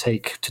Tuchel to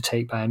take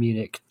Bayern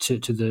Munich to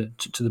the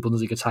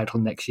Bundesliga title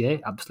next year.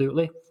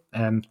 Absolutely.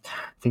 I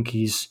think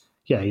he's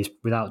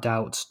without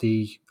doubt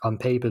on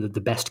paper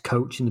the best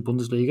coach in the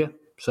Bundesliga.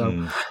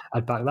 So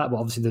I'd back that. But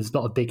obviously, there's a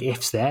lot of big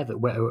ifs there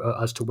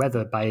as to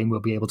whether Bayern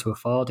will be able to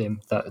afford him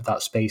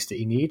that space that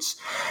he needs.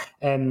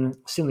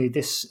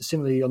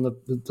 Similarly, on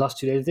the last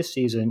 2 days of this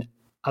season,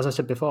 as I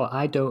said before,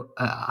 I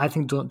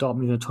think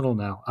Dortmund in a tunnel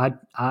now.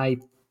 I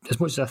as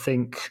much as I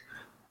think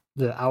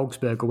the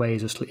Augsburg away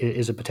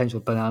is a potential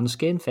banana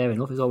skin. Fair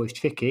enough, it's always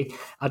tricky.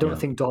 I don't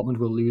think Dortmund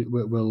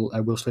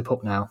will slip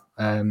up now.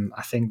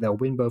 I think they'll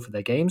win both of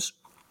their games,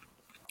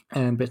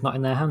 but it's not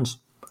in their hands.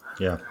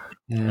 Yeah,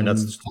 and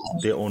that's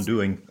their own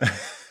doing.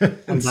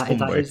 With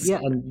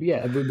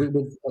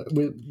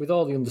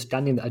all the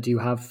understanding that I do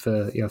have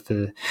for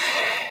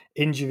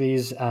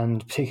injuries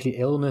and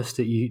particularly illness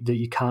that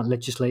you can't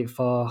legislate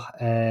for,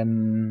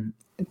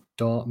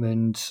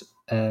 Dortmund.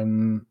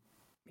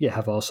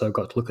 have also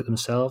got to look at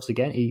themselves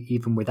again.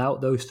 Even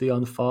without those three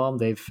on form,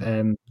 they've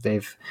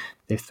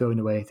thrown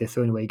away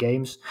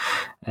games.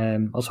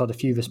 Also had a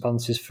few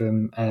responses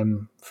from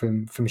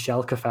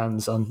Schalke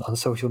fans on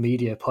social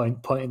media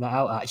pointing that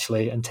out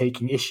actually, and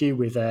taking issue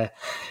with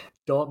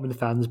Dortmund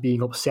fans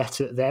being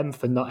upset at them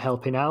for not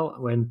helping out,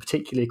 when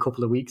particularly a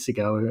couple of weeks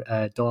ago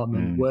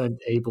Dortmund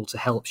weren't able to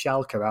help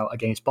Schalke out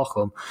against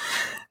Bochum.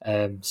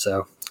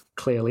 So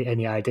clearly,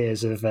 any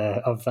ideas of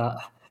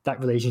that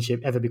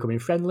relationship ever becoming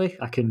friendly,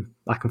 I can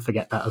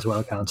forget that as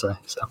well, can't I?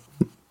 So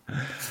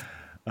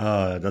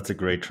that's a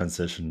great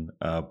transition.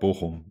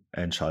 Bochum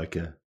and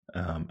Schalke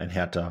and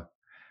Hertha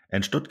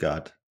and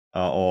Stuttgart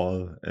are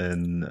all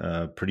in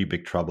pretty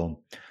big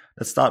trouble.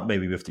 Let's start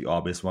maybe with the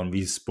obvious one.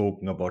 We've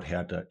spoken about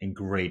Hertha in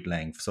great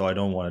length, so I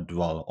don't want to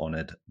dwell on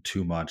it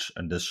too much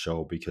in this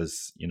show,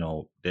 because,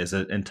 there's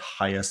an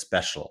entire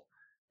special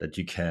that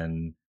you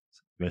can,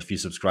 if you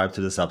subscribe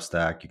to the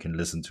Substack, you can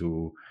listen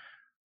to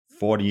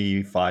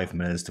 45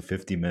 minutes to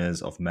 50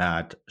 minutes of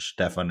Matt,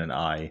 Stefan, and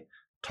I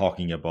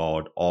talking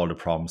about all the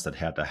problems that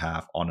Hertha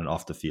have on and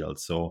off the field.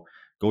 So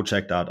go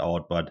check that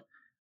out. But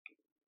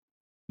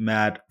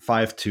Matt,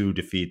 5-2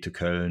 defeat to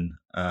Köln.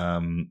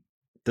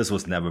 This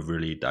was never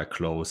really that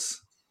close.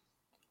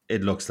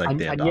 It looks like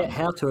they're done. And yet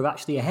Hertha are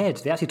actually ahead.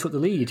 They actually took the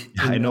lead.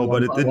 I know,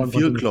 but it didn't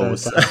feel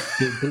close.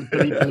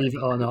 Believe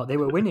it or not, they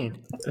were winning.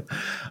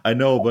 I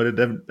know, but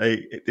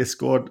they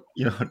scored,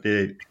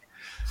 I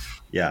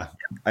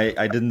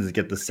didn't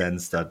get the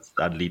sense that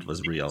lead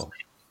was real.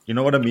 You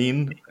know what I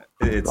mean?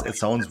 It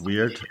sounds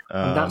weird.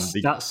 That's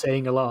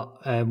saying a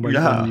lot. When you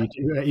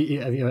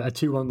a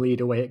 2-1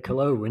 lead away at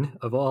Cologne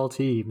of all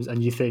teams,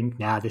 and you think,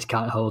 nah, this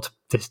can't hold.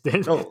 They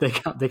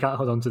can't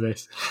hold on to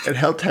this. It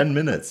held 10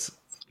 minutes.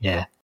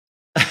 Yeah.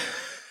 I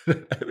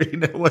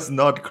mean, it was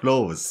not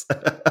close.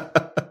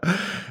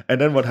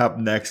 And then what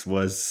happened next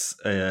was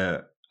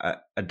a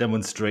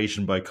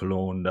demonstration by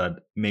Cologne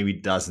that maybe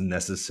doesn't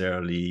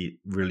necessarily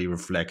really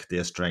reflect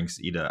their strengths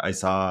either. I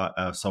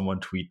saw someone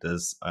tweet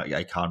this.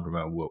 I can't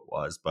remember who it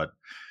was, but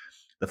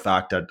the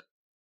fact that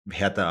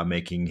Hertha are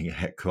making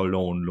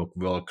Cologne look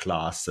world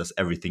class says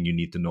everything you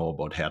need to know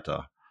about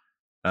Hertha.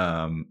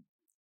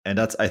 And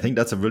I think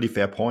that's a really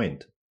fair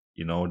point.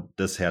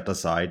 This Hertha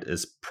side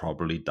is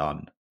probably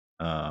done.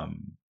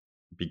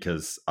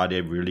 Because are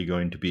they really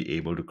going to be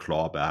able to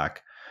claw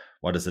back?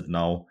 What is it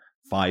now?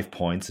 5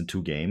 points in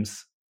 2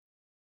 games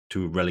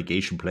to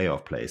relegation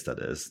playoff place.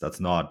 That's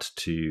not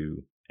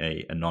to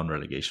a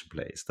non-relegation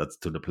place. That's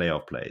to the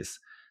playoff place.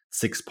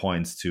 6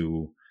 points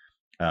to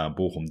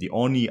Bochum. The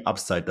only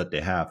upside that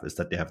they have is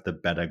that they have the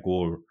better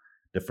goal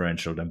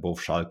differential than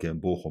both Schalke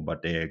and Bochum,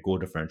 but their goal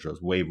differential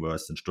is way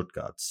worse than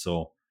Stuttgart.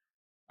 So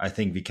I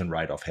think we can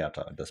write off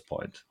Hertha at this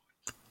point.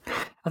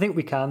 I think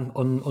we can,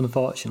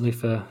 unfortunately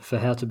for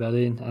Hertha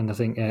Berlin, and I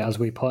think as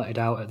we pointed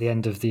out at the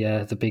end of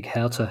the big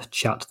Hertha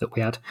chat that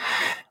we had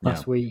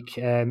last week,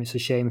 it's a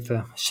shame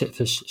for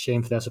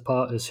their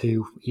supporters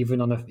who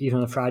even on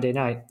a Friday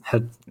night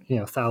had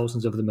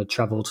thousands of them had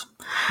travelled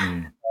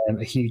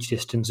a huge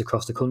distance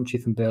across the country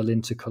from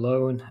Berlin to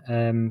Cologne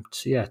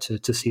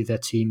to see their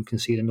team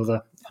concede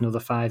another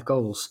 5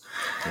 goals.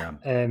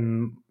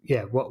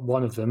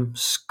 One of them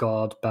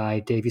scored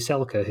by Davy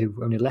Selke,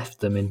 who only left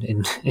them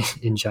in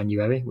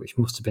January, which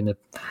must have been an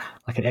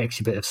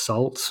extra bit of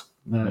salt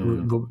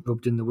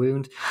rubbed in the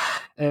wound.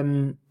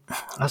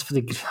 As for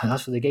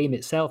the game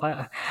itself,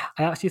 I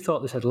actually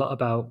thought this had a lot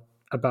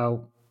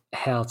about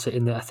Hertha,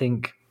 in that I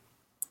think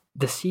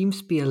there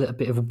seems to be a little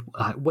bit of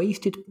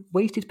wasted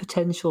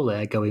potential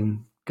there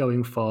going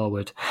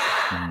forward.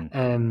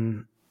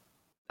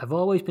 I've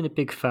always been a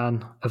big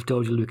fan of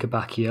Doja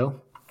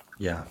Lukebakio.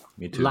 Yeah,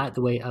 me too. I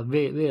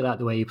really like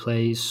the way he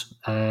plays.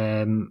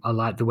 I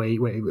like the way,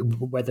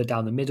 whether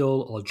down the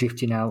middle or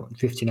drifting out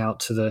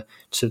to the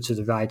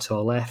right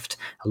or left.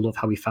 I love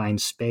how he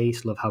finds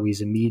space. Love how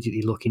he's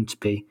immediately looking to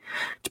be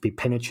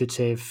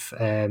penetrative,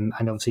 and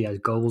obviously he has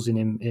goals in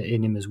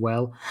him as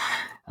well.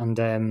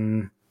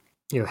 And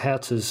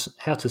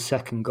Hertha's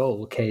second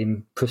goal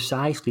came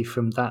precisely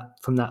from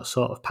that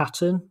sort of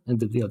pattern, and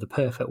the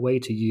perfect way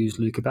to use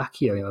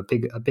Lukebakio.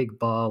 A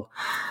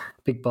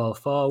big ball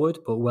forward,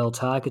 but well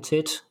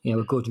targeted.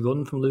 A good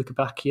run from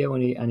Lukebakio,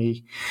 and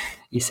he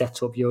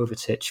set up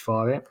Jovetic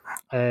for it.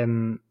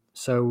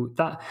 So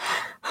that,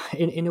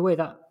 in a way,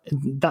 that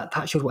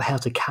shows what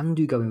Hertha can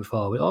do going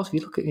forward. Also, if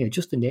you look at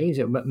just the names,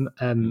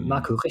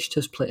 Marco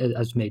Richter's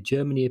has made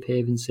Germany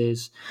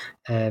appearances.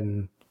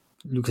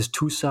 Lucas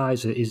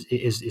Toussaint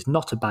is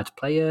not a bad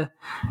player.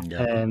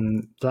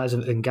 There's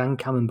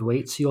Ngankam and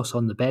Boetius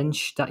on the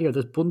bench. That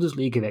there's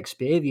Bundesliga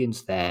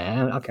experience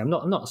there. Okay, I'm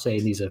not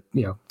saying these are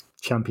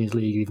Champions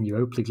League, even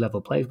Europa League level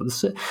players, but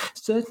there's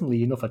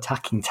certainly enough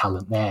attacking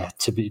talent there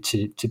to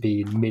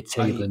be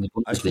mid-table in the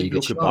Bundesliga. I think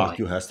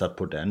Lukebakio has that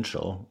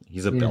potential.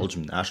 He's a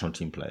Belgian national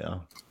team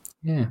player.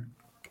 Yeah.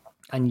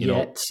 And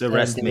yet the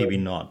rest maybe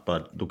not,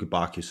 but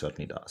Lukebakio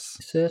certainly does.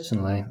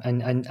 Certainly,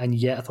 and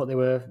yet I thought they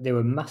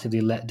were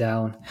massively let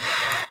down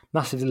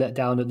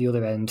at the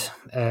other end.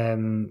 I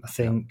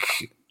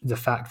think the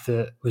fact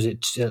that was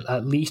it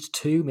at least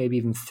 2, maybe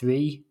even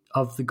 3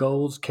 of the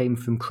goals came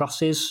from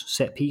crosses,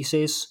 set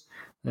pieces.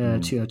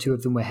 Two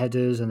of them were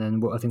headers, and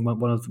then I think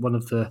one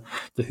of the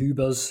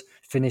Hubers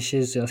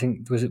finishes. I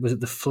think was it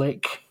the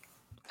flick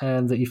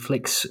that he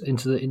flicks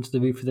into the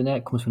roof of the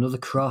net, comes from another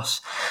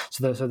cross.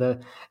 So the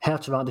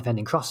Hertha aren't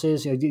defending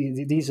crosses.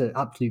 These are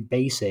absolute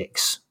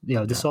basics.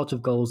 The sort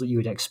of goals that you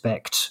would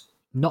expect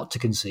not to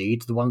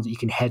concede, the ones that you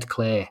can head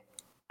clear,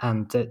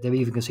 and they're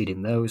even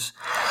conceding those.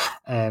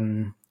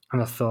 And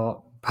I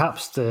thought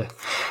perhaps the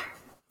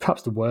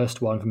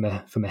worst one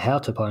from a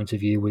Hertha point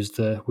of view was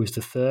the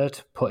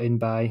third put in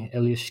by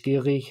Elias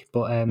Skiri.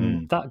 But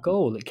that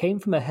goal, it came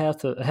from a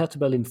Hertha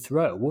Berlin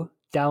throw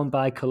down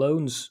by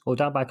Cologne's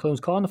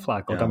corner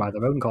flag, or down by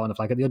their own corner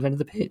flag at the other end of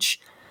the pitch.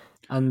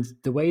 And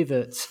the way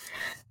that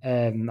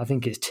I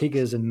think it's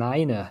Tigges and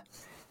Miner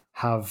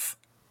have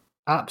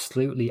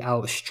absolutely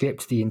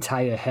outstripped the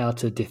entire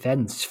Hertha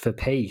defence for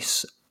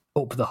pace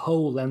up the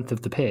whole length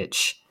of the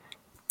pitch.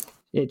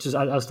 I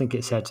think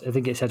it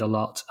said a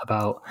lot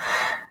about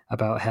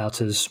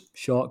Hertha's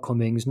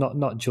shortcomings,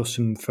 not just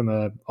from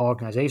an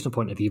organisational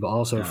point of view, but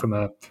also from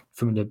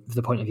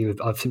the point of view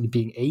of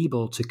being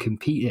able to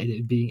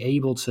compete, being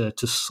able to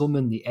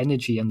summon the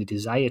energy and the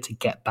desire to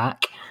get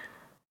back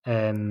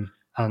and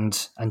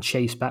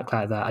chase back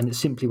like that, and it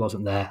simply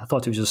wasn't there. I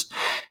thought it was just,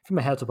 from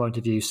a Hertha point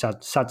of view,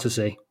 sad to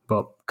see,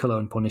 but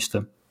Cologne punished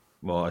them.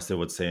 Well, as they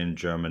would say in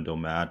German,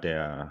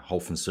 they're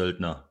Haufen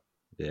Söldner,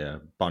 they're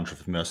a bunch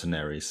of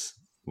mercenaries.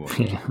 Well,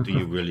 do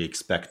you really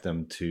expect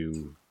them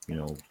to,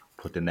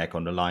 put the neck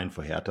on the line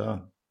for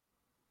Hertha?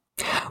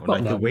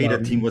 The way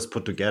that team was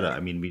put together. I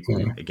mean, we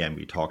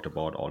talked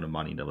about all the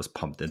money that was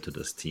pumped into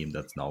this team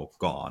that's now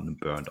gone,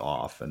 burned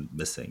off, and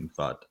missing.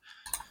 But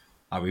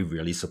are we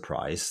really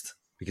surprised?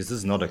 Because this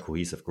is not a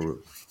cohesive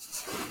group.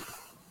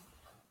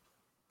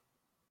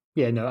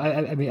 Yeah, no.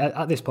 I mean,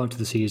 at this point of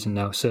the season,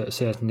 no,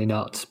 certainly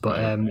not.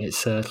 But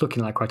it's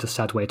looking like quite a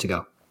sad way to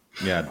go.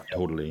 Yeah,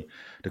 totally.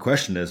 The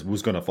question is,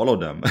 who's going to follow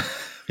them?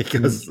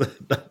 Because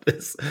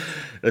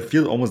it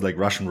feels almost like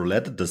Russian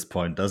roulette at this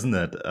point, doesn't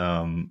it?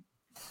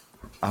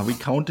 Are we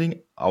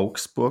counting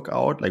Augsburg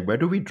out? Like, where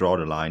do we draw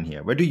the line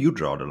here? Where do you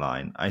draw the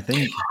line? I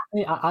think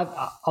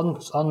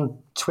on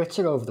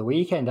Twitter over the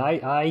weekend,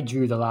 I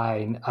drew the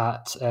line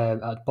at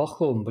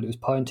Bochum, but it was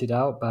pointed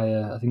out by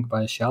a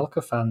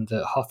Schalke fan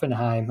that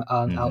Hoffenheim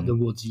aren't out the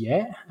woods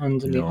yet.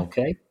 And I mean,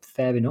 okay,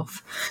 fair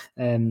enough.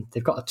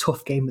 They've got a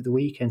tough game at the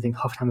weekend. I think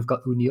Hoffenheim have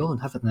got Union,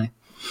 haven't they,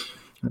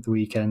 at the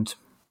weekend?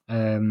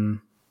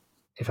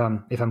 If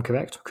I'm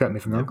correct me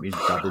if I'm wrong. Let me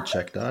double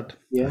check that.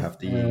 Yeah. I have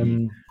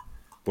the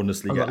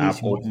Bundesliga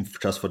app open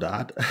just for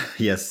that.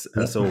 Yes.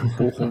 So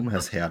Bochum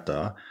has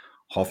Hertha,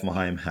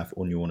 Hoffenheim have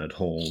Union at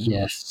home.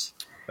 Yes.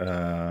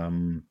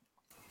 And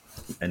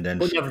then,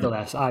 but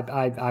nevertheless,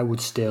 I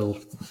would still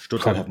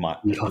Stuttgart have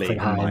played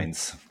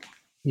Mainz.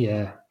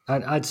 Yeah,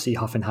 I'd see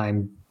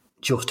Hoffenheim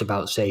just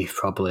about safe,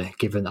 probably.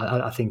 Given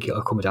I think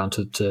it'll come down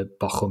to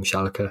Bochum,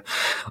 Schalke,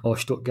 or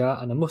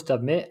Stuttgart. And I must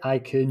admit, I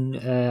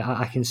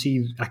can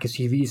see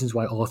reasons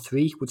why all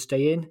three would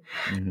stay in,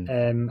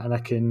 and I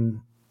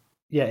can.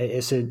 Yeah,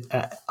 it's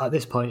at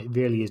this point, it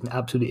really is an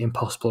absolutely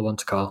impossible one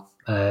to call.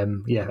 How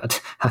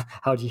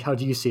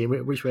do you see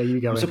it? Which way are you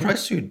going? I'm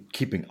surprised you're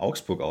keeping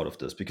Augsburg out of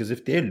this, because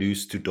if they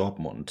lose to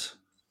Dortmund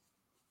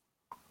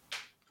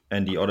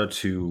and the other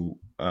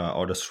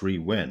three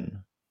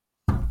win,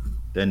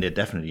 then they're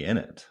definitely in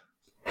it.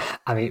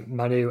 I mean,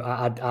 Manu,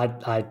 I'd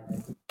like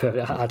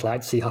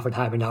to see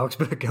Hoffenheim and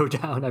Augsburg go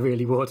down. I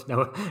really would.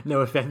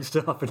 No offense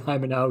to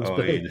Hoffenheim and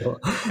Augsburg.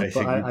 I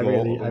think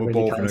we're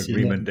both in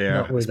agreement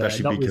there,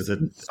 especially because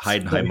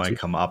Heidenheim might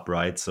come up,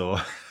 right? So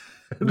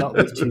not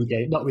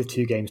with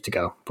two games to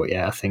go. But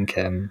yeah, I think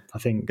Bochum,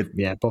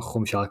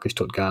 Schalke,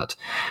 Stuttgart,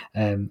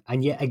 and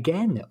yet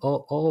again,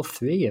 all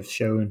three have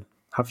shown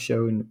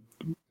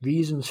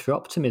reasons for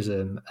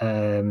optimism.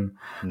 I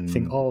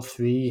think all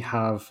three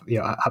have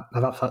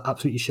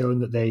absolutely shown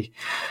that they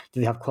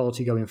have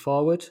quality going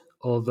forward.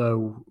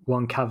 Although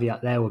one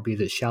caveat there would be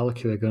that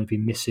Schalke are going to be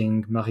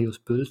missing Marius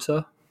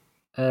Bülter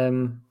at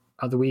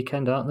the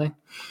weekend, aren't they?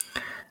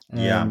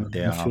 They are.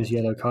 For his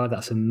yellow card,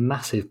 that's a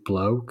massive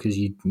blow, because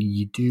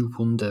you do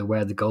wonder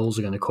where the goals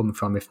are going to come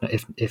from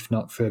if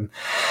not from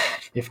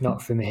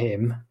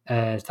him.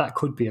 That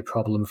could be a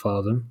problem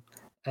for them.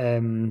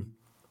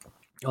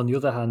 On the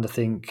other hand, I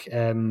think,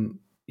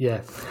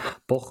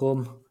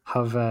 Bochum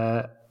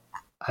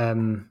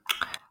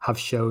have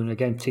shown,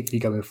 again, particularly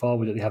going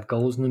forward, that they have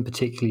goals in them,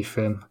 particularly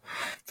from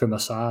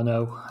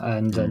Asano,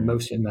 and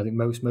most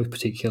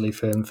particularly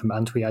from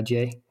Antwi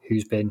Adje,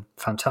 who's been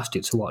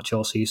fantastic to watch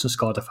all season.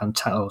 Scored a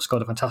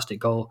fantastic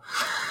goal.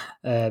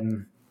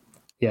 The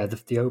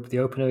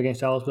opener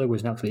against Augsburg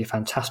was an absolutely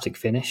fantastic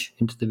finish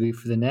into the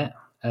roof of the net.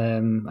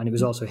 And it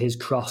was also his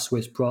cross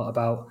which brought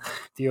about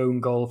the own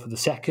goal for the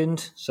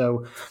second.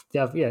 So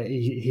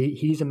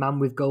he's a man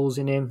with goals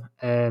in him.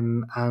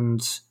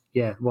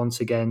 Once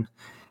again,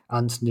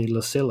 Anthony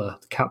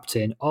Lasilla, the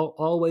captain,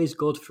 always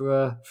good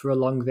for a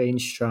long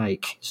range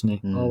strike, isn't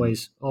he?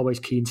 Always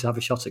keen to have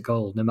a shot at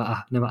goal, no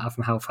matter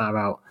from how far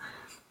out.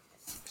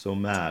 So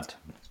Matt,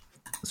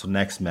 so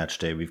next match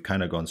day, we've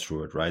kind of gone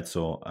through it, right?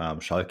 So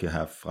Schalke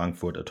have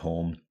Frankfurt at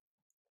home.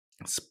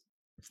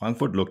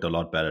 Frankfurt looked a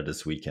lot better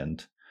this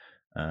weekend.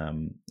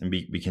 And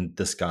we can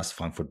discuss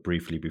Frankfurt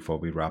briefly before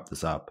we wrap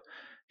this up.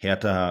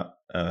 Hertha,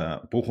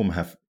 Bochum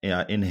have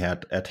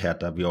at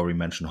Hertha, we already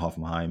mentioned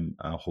Hoffenheim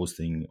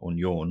hosting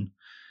Union.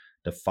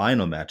 The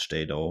final match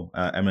day, though,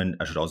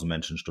 I should also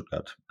mention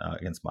Stuttgart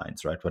against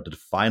Mainz, right? But the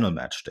final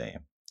match day,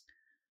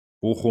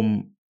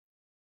 Bochum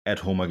at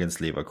home against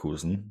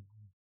Leverkusen,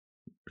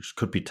 which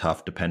could be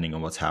tough depending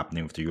on what's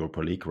happening with the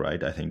Europa League,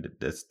 right? I think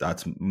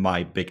that's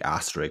my big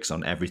asterisk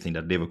on everything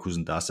that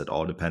Leverkusen does. It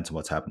all depends on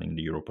what's happening in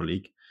the Europa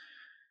League.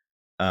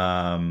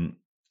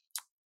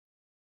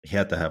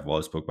 Hertha have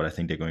Wolfsburg, but I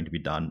think they're going to be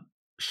done.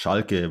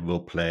 Schalke will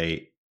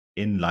play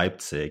in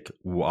Leipzig,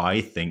 who I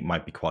think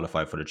might be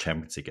qualified for the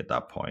Champions League at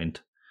that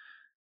point.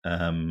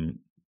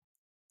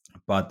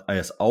 But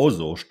as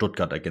also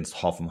Stuttgart against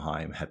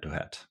Hoffenheim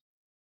head-to-head.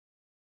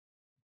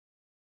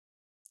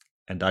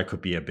 And that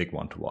could be a big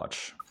one to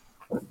watch.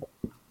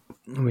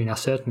 I mean, I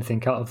certainly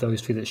think out of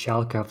those three that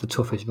Schalke have the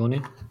toughest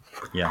running.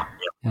 Yeah.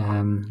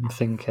 I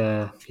think,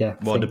 yeah.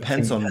 Well, it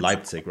depends on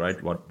Leipzig,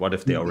 right? What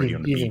if they're already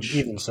on the beach?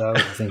 Even so,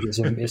 I think it's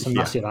a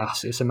massive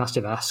ask. It's a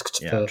massive ask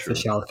for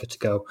Schalke to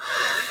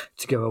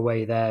go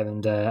away there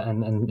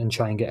and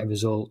try and get a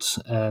result.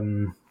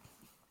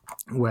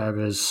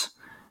 Whereas,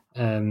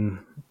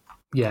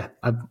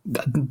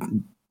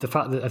 the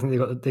fact that I think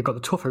they've got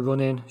the tougher run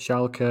in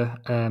Schalke,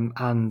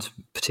 and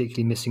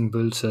particularly missing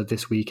Bulter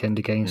this weekend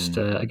against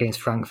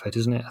Frankfurt,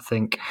 isn't it? I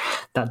think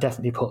that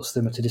definitely puts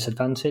them at a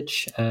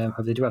disadvantage.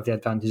 They do have the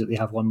advantage that they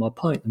have one more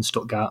point than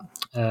Stuttgart,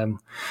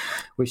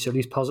 which is at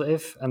least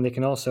positive. And they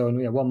can also,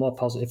 one more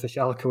positive for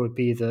Schalke would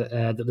be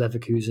that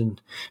Leverkusen,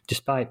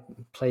 despite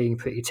playing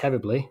pretty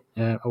terribly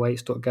away at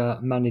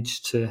Stuttgart,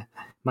 managed to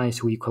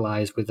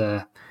equalise with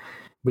that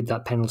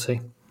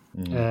penalty.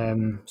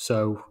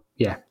 So.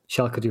 Yeah,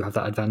 Schalke do have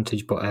that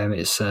advantage, but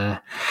it's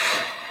not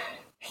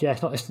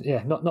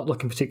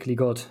looking particularly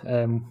good.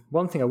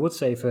 One thing I would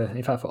say for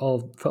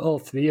all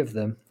three of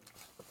them,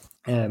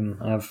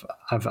 I've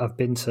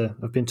been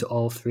to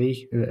all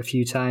three a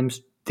few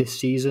times this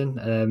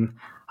season.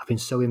 I've been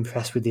so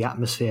impressed with the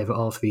atmosphere at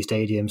all three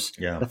stadiums.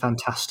 Yeah, they're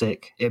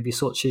fantastic. It'd be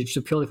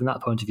purely from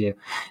that point of view,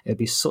 it'd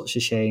be such a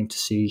shame to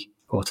see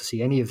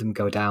any of them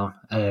go down.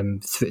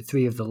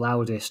 Three of the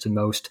loudest and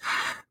most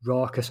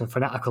raucous and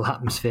fanatical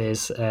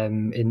atmospheres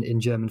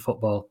in German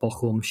football: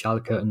 Bochum,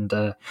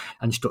 Schalke,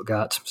 and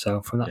Stuttgart.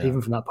 So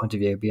even from that point of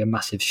view, it'd be a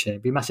massive shame,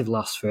 it'd be a massive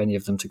loss for any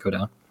of them to go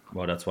down.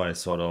 Well, that's why I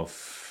sort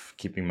of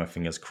keeping my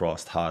fingers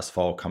crossed.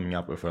 HSV coming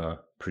up with a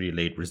pretty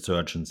late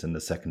resurgence in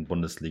the second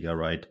Bundesliga,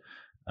 right?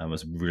 It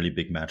was a really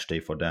big match day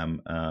for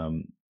them.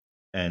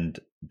 And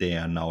they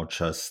are now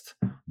just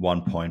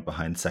 1 point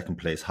behind second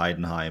place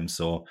Heidenheim.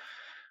 So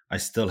I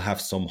still have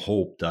some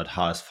hope that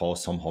HSV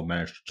somehow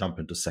managed to jump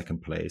into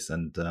second place,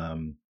 and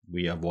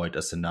we avoid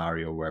a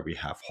scenario where we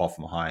have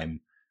Hoffenheim,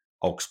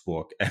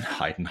 Augsburg, and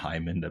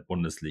Heidenheim in the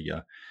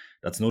Bundesliga.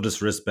 That's no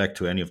disrespect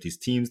to any of these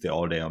teams. They're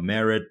all there on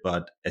merit,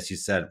 but as you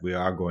said, we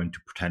are going to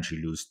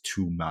potentially lose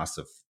two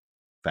massive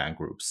fan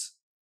groups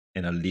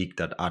in a league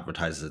that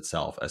advertises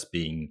itself as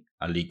being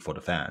a league for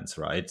the fans,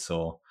 right?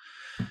 So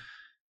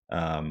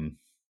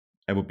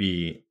it would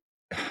be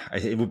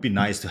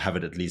nice to have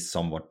it at least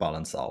somewhat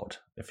balanced out,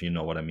 if you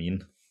know what I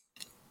mean.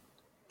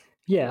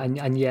 Yeah,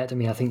 and yet, I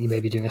mean, I think you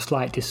may be doing a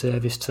slight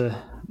disservice to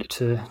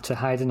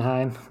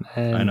Heidenheim.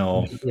 I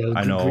know.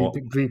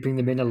 Grouping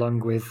them in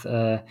along with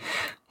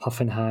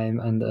Hoffenheim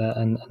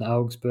and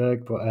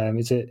Augsburg. But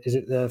is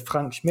it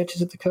Frank Schmidt?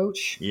 Is it the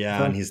coach?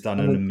 Yeah, and he's done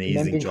an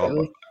amazing job.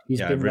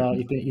 He's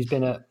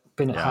been at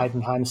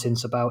Heidenheim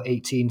since about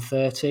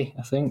 1830,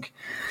 I think.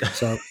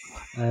 So.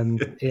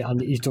 And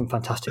he's done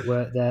fantastic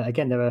work there.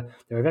 Again, they're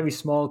a very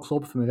small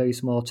club from a very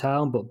small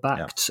town, but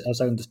backed,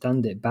 as I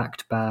understand it,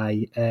 backed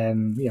by a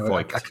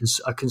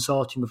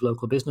consortium of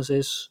local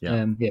businesses.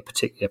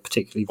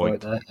 Particularly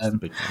Voigt there.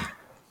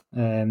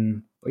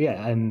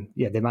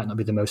 They might not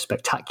be the most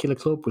spectacular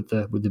club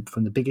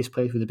from the biggest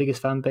place with the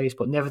biggest fan base,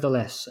 but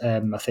nevertheless,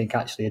 I think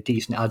actually a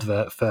decent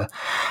advert for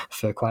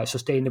quite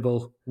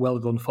sustainable,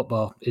 well-run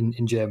football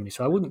in Germany.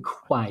 So I wouldn't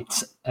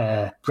quite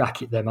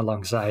bracket them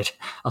alongside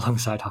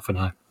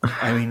Hoffenheim.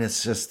 I mean,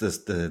 it's just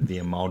the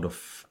amount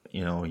of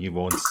you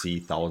won't see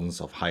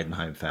thousands of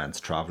Heidenheim fans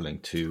traveling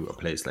to a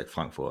place like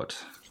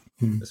Frankfurt.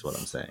 That's what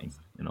I'm saying.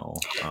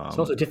 It's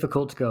also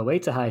difficult to go away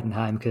to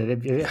Heidenheim because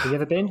have you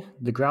ever been?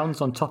 The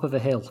ground's on top of a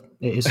hill.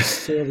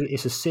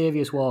 It's a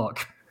serious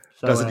walk.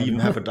 So, does it even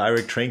have a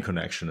direct train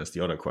connection? Is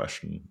the other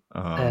question.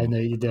 No,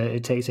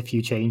 it takes a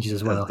few changes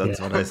as well. That's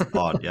what I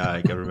thought. Yeah,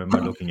 I can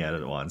remember looking at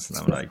it once, and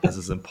I'm like, this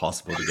is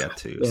impossible to get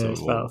to. Yeah,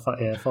 so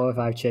it's 4 or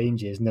 5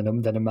 changes,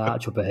 and then a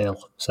march up a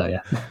hill. So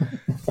yeah.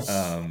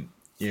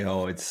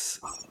 It's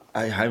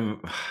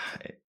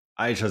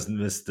I just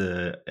miss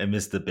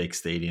the big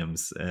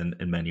stadiums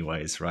in many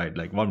ways, right?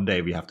 Like one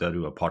day we have to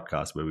do a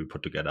podcast where we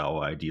put together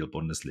our ideal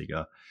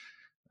Bundesliga.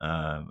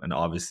 And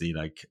obviously,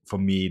 like for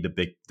me,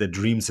 the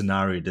dream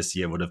scenario this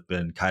year would have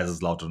been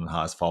Kaiserslautern and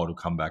HSV to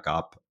come back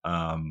up.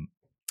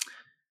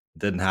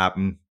 Didn't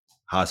happen.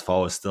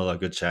 HSV is still a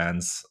good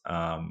chance.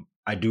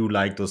 I do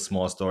like those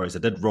small stories. I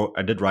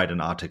did write an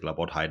article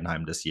about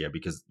Heidenheim this year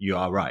because you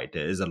are right.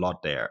 There is a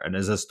lot there, and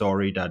there's a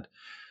story that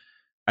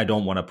I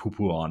don't want to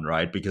poo-poo on,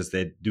 right? Because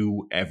they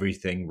do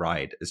everything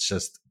right. It's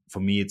just,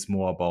 for me, it's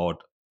more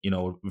about,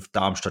 with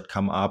Darmstadt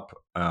come up,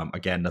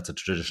 again, that's a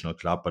traditional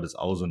club, but it's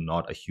also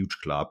not a huge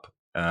club.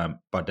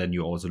 But then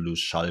you also lose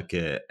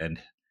Schalke and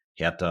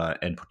Hertha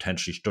and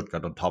potentially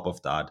Stuttgart on top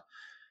of that.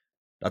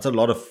 That's a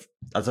lot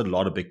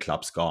of big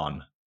clubs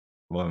gone,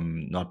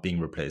 not being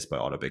replaced by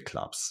other big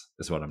clubs,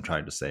 is what I'm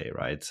trying to say,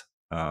 right?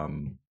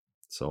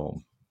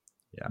 So,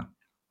 yeah.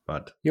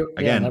 But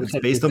again, it's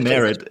based on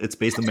merit. It's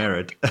based on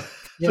merit.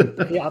 Yeah,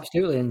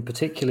 absolutely, and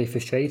particularly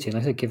frustrating. I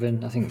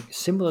think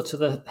similar to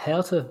the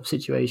Hertha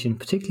situation,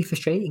 particularly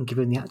frustrating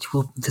given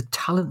the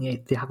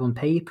talent they have on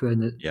paper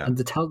and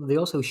the talent they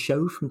also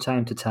show from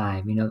time to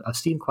time. I've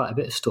seen quite a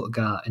bit of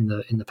Stuttgart in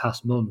the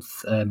past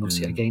month,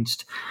 obviously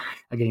against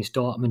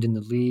Dortmund in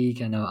the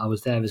league, and I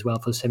was there as well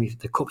for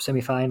the cup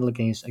semi-final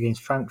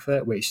against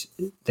Frankfurt, which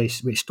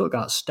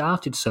Stuttgart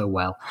started so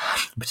well,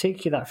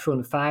 particularly that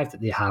front five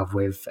that they have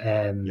with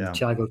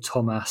Thiago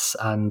Thomas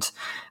and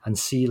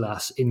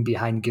Silas in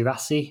behind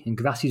Girassi, and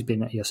Girassi's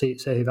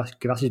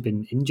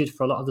been injured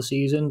for a lot of the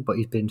season, but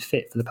he's been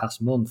fit for the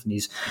past month, and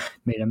he's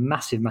made a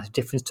massive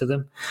difference to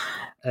them.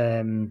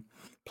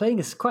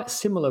 Playing a quite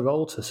similar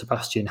role to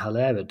Sebastian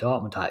Haller at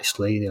Dortmund,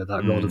 actually,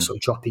 that role of sort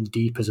of dropping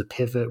deep as a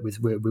pivot with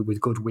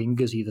good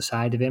wingers either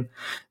side of him.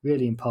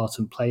 Really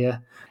important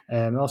player.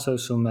 Also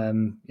some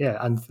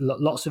and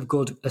lots of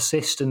good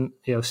assist and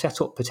set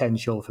up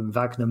potential from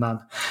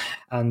Wagnerman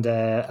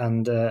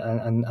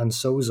and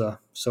Souza.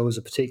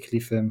 Souza particularly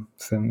from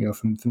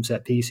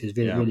set pieces,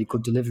 really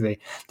good delivery.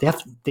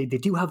 They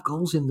do have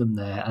goals in them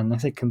there, and I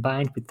think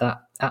combined with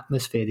that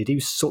atmosphere, they do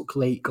suck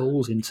late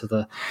goals into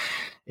the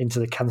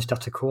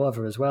Cannstatter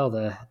Kurve as well.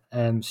 There,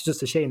 it's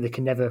just a shame they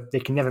can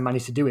never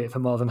manage to do it for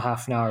more than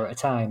half an hour at a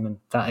time, and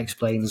that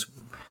explains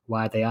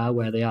why they are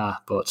where they are.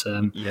 But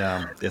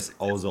there's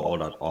also all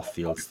that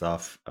off-field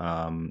stuff.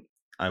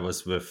 I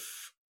was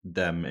with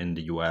them in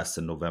the US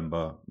in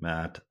November,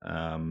 Matt.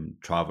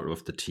 Traveled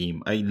with the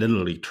team. I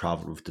literally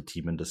traveled with the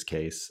team in this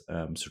case,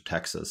 through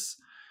Texas.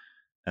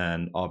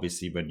 And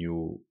obviously when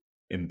you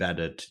embed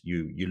it,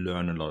 you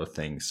learn a lot of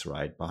things,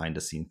 right? Behind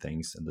the scene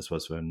things. And this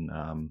was when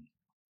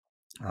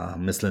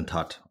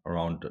Mislintat,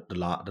 around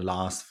the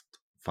last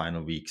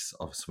final weeks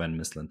of Sven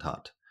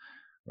Mislintat,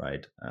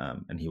 right?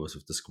 And he was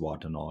with the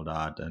squad and all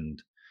that.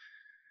 And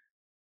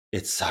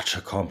it's such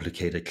a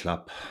complicated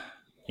club.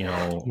 We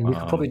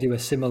could probably do a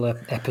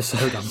similar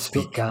episode on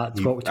Stuttgart.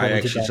 I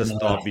actually just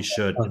thought we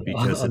should,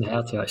 because on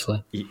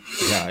actually.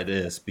 Yeah, it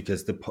is,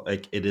 because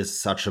it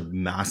is such a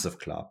massive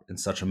club in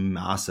such a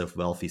massive,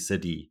 wealthy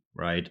city,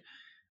 right?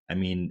 I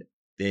mean,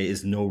 there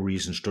is no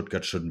reason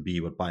Stuttgart shouldn't be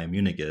what Bayern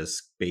Munich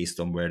is based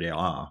on where they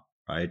are,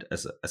 right?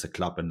 As a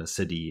club in the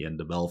city and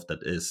the wealth that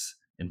is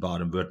in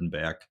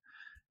Baden-Württemberg,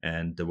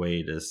 and the way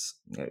it is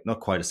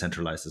not quite as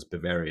centralized as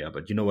Bavaria,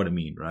 but you know what I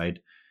mean, right?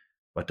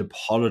 But the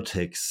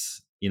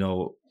politics,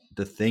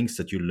 the things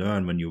that you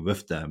learn when you're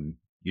with them,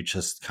 you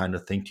just kind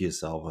of think to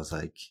yourself, I was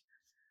like,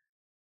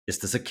 is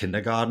this a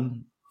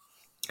kindergarten?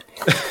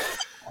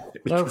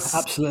 No,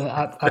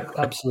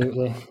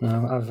 absolutely.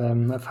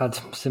 No, I've had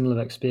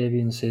similar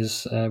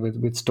experiences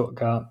with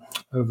Stuttgart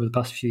over the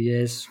past few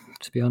years,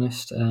 to be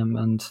honest.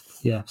 And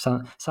yeah,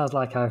 sounds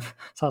like I've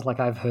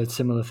heard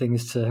similar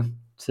things to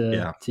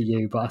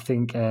you. But I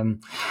think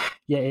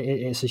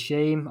it's a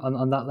shame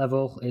on that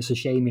level. It's a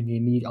shame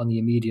on the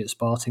immediate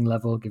sporting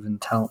level, given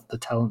the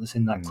talent that's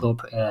in that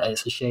club.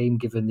 It's a shame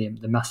given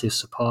the massive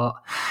support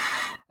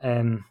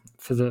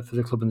for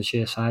the club and the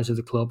sheer size of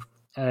the club.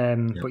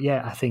 But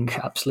yeah, I think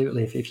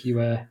absolutely. If you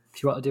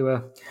want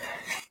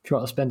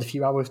to spend a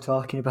few hours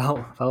talking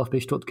about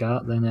VfB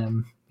Stuttgart,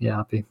 then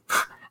I'd be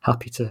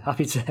happy to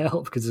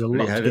help, because there's a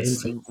lot to get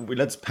into.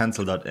 Let's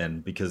pencil that in,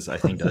 because I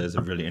think that is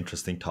a really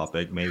interesting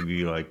topic.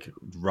 Maybe we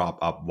wrap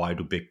up why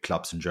do big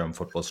clubs in German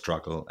football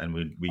struggle, and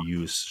we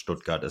use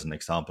Stuttgart as an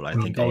example. I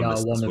think they are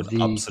one of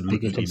the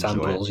biggest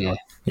examples.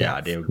 Yeah,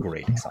 they're a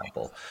great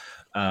example.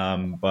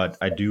 But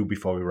I do,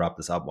 before we wrap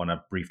this up, want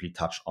to briefly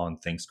touch on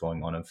things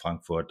going on in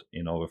Frankfurt,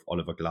 with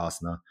Oliver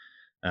Glasner.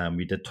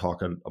 We did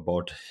talk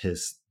about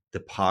his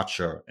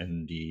departure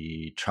in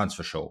the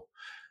transfer show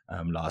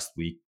last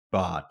week,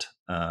 but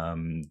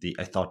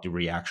I thought the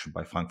reaction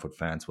by Frankfurt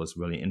fans was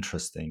really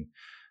interesting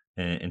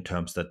in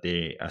terms that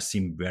they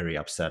seem very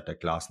upset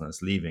that Glasner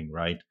is leaving,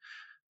 right?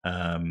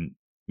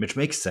 Which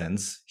makes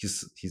sense.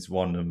 He's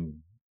won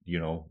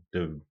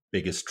the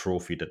biggest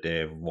trophy that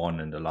they've won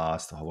in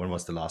when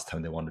was the last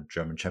time they won the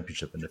German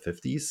championship? In the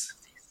 50s?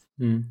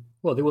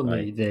 Well, they won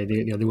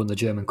they won the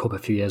German Cup a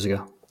few years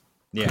ago.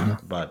 Yeah,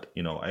 but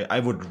I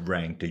would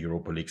rank the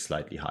Europa League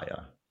slightly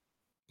higher.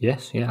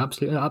 Yes, yeah,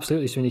 absolutely,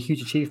 absolutely. It's been a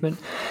huge achievement,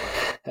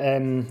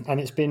 and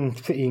it's been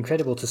pretty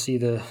incredible to see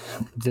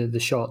the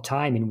short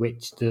time in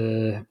which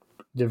the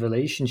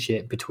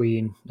relationship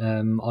between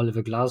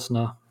Oliver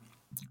Glasner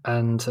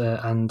and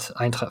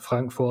Eintracht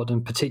Frankfurt,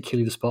 and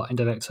particularly the sporting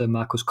director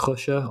Markus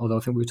Kruscher. Although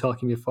I think we were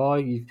talking before,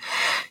 you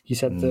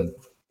said that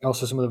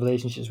also some of the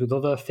relationships with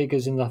other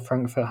figures in the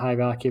Frankfurt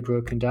hierarchy are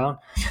broken down.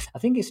 I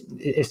think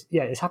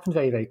it's happened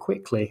very, very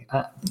quickly.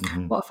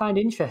 What I find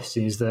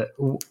interesting is that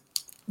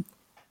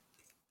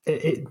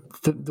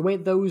the way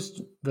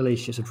those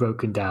relationships are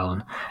broken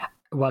down,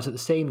 whilst at the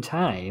same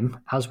time,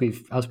 as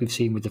we've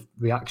seen with the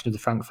reaction of the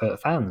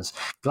Frankfurt fans,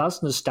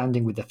 Glasner's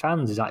standing with the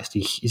fans is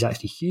actually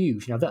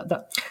huge. Now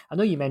that I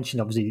know you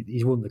mentioned, obviously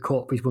he's won the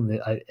cup, he's won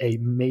a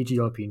major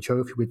European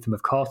trophy with them.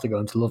 Of course, they're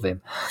going to love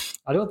him.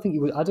 I don't think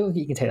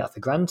you can take that for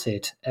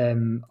granted.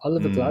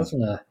 Oliver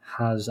Glasner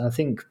has, I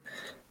think,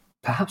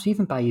 perhaps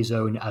even by his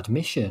own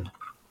admission,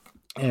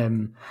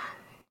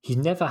 he's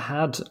never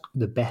had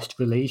the best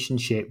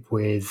relationship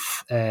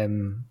with,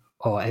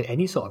 or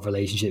any sort of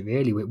relationship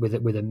really,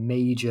 with a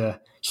major,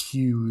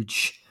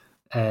 huge,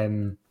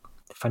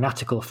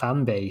 fanatical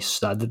fan base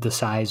that the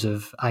size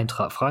of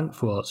Eintracht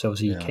Frankfurt. So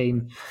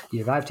obviously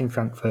he arrived in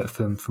Frankfurt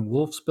from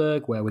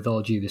Wolfsburg, where, with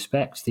all due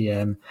respect,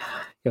 the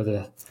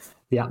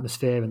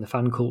atmosphere and the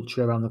fan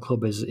culture around the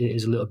club is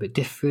a little bit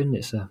different.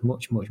 It's a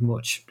much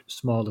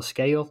smaller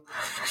scale,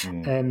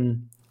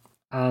 and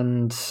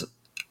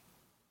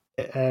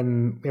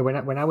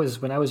when I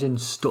was in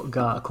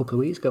Stuttgart a couple of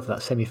weeks ago for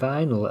that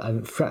semi-final,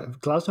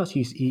 Glasner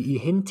he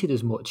hinted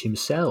as much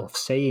himself,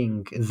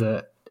 saying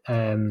that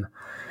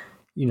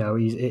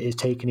it's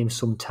taken him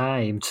some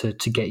time to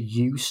get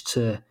used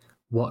to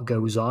what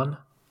goes on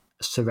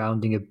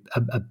surrounding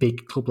a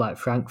big club like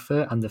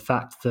Frankfurt, and the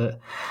fact that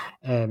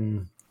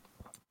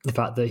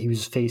he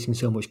was facing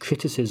so much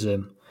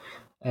criticism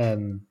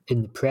in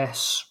the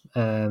press.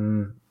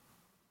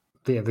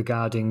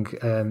 Regarding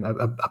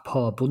a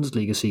poor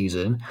Bundesliga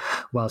season,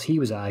 whilst he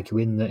was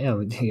arguing that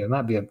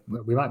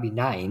we might be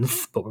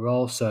ninth, but we're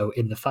also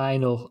in the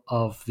final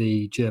of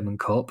the German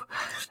Cup,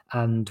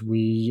 and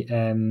we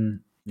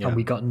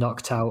got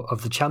knocked out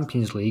of the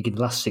Champions League in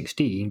the last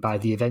 16 by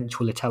the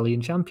eventual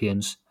Italian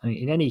champions. I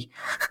mean, in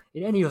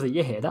any other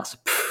year, that's a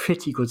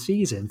pretty good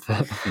season for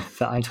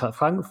Eintracht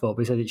Frankfurt,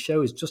 because it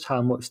shows just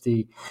how much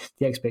the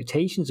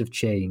expectations have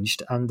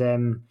changed. And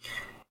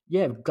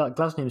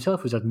Glasner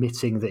himself was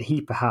admitting that he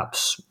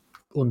perhaps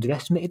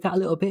underestimated that a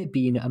little bit,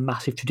 being a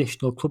massive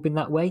traditional club in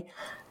that way.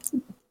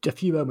 A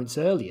few moments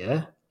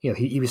earlier,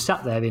 he was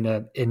sat there in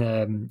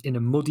a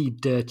muddy,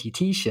 dirty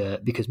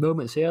t-shirt, because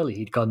moments earlier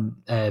he'd gone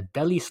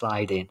belly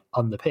sliding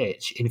on the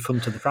pitch in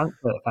front of the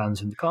Frankfurt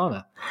fans in the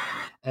corner,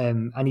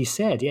 and he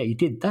said, he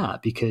did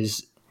that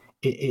because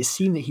it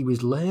seemed that he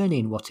was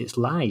learning what it's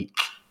like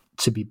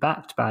to be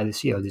backed by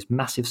this, this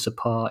massive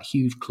support,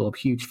 huge club,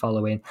 huge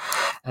following,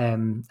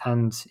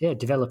 and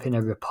developing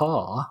a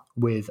rapport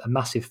with a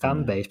massive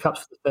fan base,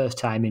 perhaps for the first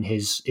time in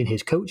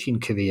his coaching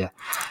career.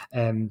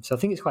 So I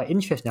think it's quite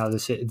interesting now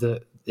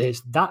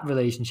that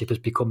relationship has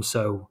become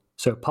so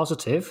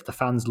positive. The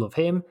fans love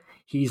him.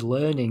 He's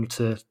learning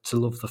to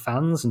love the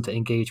fans and to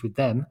engage with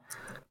them.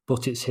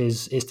 But it's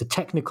the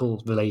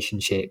technical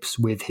relationships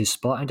with his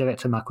sporting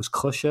director Markus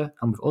Kruscher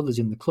and with others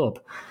in the club,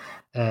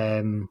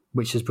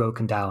 which has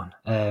broken down.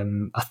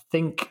 I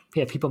think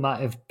people might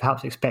have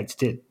perhaps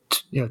expected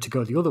it to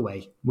go the other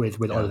way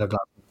with Oliver Glasner.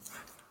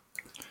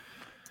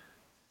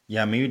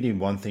 Yeah, maybe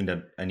one thing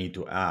that I need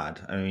to add,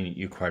 I mean,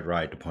 you're quite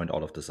right to point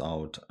all of this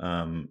out.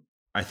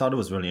 I thought it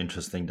was really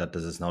interesting that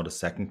this is now the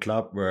second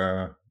club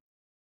where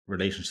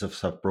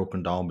relationships have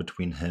broken down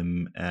between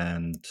him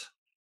and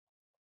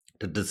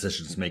the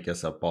decisions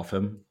makers above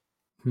him.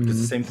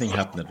 Because the same thing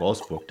happened at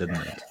Wolfsburg,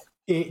 didn't it?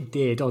 It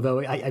did,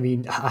 although I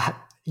mean,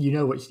 you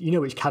know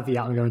which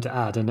caveat I'm going to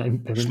add, and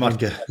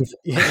Schmatke.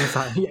 In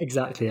fact,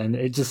 exactly. And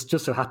it just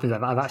so happens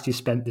I've actually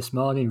spent this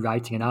morning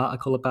writing an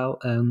article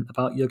about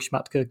Jörg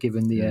Schmatke,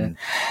 given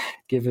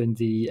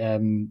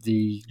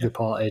the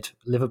reported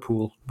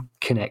Liverpool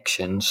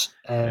connections.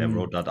 I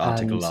wrote that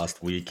article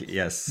last week.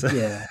 Yes,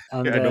 yeah,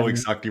 and, I know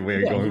exactly where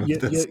you're going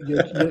with this.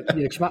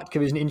 Jörg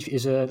Schmatke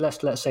is a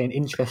let's say an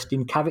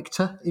interesting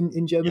character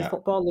in German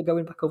football. They're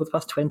going back over the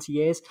past 20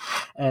 years.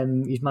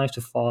 He's managed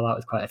to fall out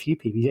with quite a few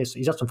people.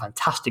 He's had some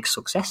fantastic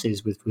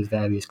successes with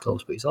various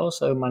clubs, but he's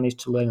also managed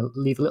to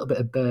leave a little bit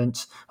of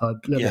burnt or a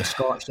little bit of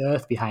scorched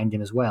earth behind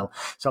him as well.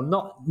 So I'm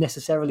not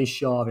necessarily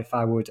sure if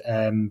I would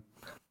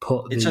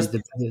put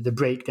the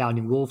breakdown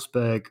in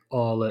Wolfsburg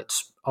all at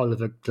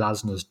Oliver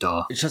Glasner's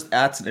door. It just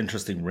adds an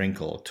interesting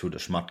wrinkle to the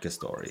Schmatke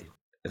story,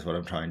 is what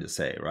I'm trying to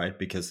say, right?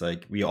 Because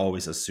we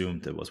always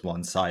assumed it was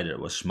one-sided, it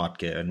was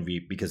Schmatke, and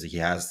because he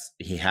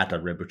had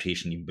that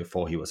reputation even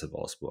before he was at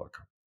Wolfsburg,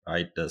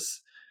 right?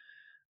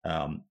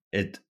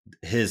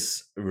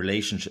 His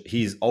relationship,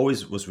 he's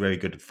always was very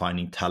good at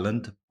finding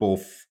talent,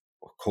 both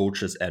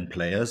coaches and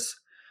players,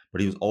 but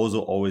he was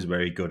also always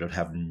very good at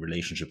having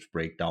relationships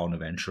break down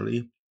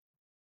eventually.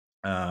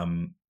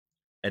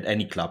 At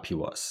any club he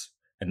was,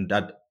 and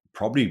that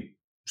probably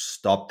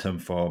stopped him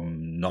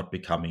from not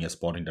becoming a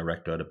sporting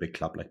director at a big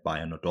club like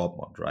Bayern or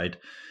Dortmund, right?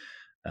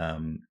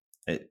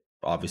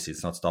 Obviously,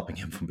 it's not stopping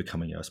him from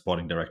becoming a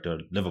sporting director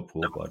at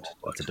Liverpool, but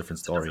that's a different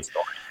story.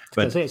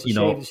 But it's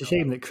a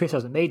shame that Chris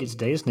hasn't made it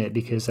today, isn't it?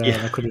 Because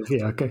I could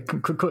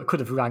have, could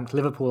have ranked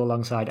Liverpool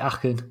alongside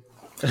Aachen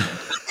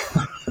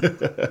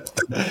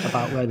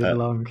about where they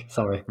belong.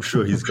 Sorry, I'm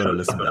sure he's going to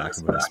listen back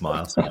with a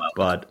smile.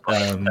 But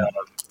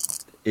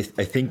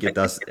I think it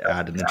does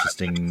add an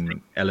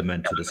interesting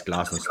element to this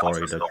Glasner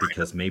story, that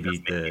because maybe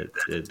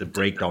the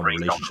breakdown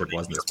relationship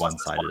wasn't as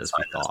one-sided as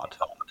we thought.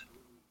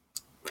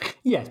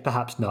 Yes,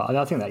 perhaps not. And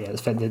I think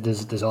that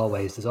there's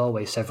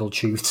always several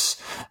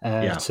truths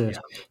to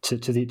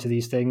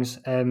these things.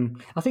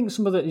 I think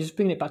some of the, just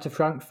bringing it back to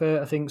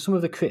Frankfurt, I think some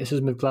of the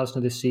criticism of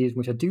Glasner this season,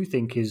 which I do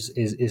think is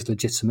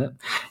legitimate,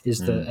 is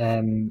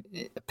that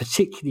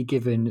particularly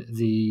given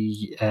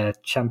the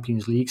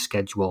Champions League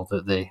schedule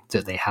that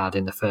they had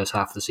in the first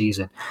half of the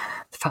season,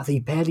 the fact that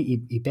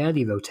he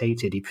barely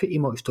rotated, he pretty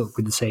much stuck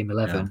with the same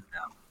 11.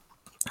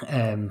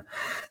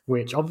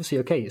 Which obviously,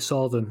 it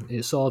saw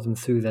them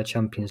through their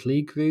Champions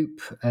League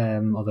group.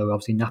 Although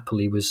obviously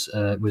Napoli was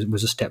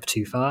a step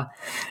too far.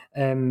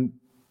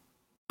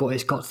 But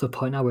it's got to the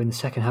point now where in the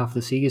second half of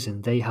the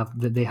season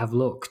they've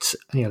looked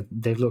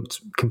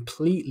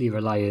completely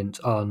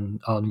reliant on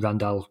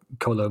Randall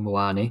Kolo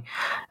Muani,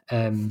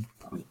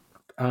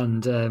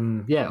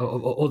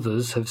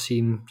 others have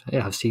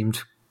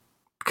seemed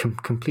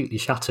completely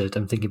shattered.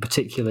 I'm thinking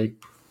particularly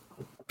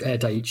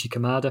Daichi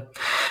Kamada,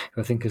 who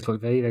I think has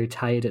looked very, very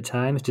tired at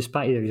times,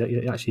 despite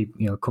he's actually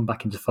come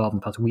back into form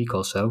the past week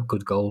or so.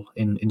 Good goal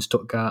in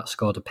Stuttgart,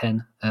 scored a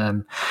pen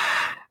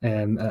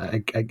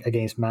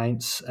against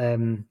Mainz.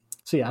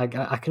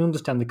 I can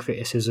understand the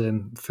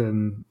criticism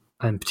from,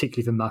 and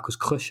particularly from Markus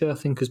Kruscher, I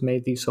think, has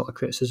made these sort of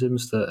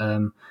criticisms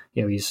that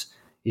he's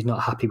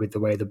not happy with the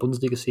way the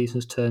Bundesliga season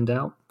has turned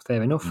out.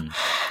 Fair enough.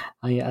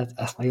 I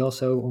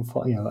also,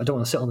 I don't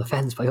want to sit on the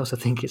fence, but I also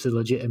think it's a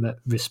legitimate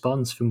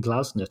response from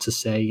Glasner to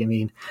say, I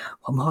mean,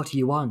 what more do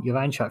you want? You're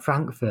Eintracht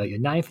Frankfurt, you're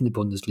ninth in the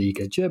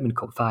Bundesliga, German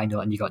Cup final,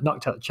 and you got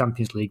knocked out of the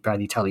Champions League by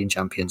the Italian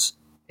champions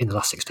in the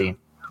last 16.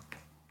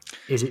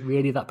 Is it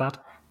really that bad?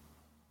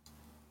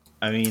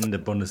 I mean, the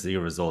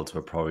Bundesliga results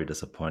were probably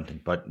disappointing,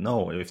 but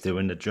no, if they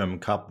win the German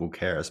Cup, who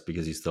cares?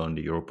 Because he's still in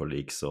the Europa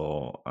League.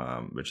 So,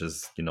 which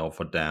is,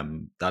 for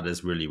them, that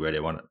is really where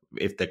they want.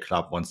 If the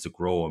club wants to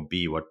grow and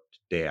be what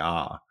they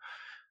are,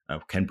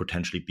 can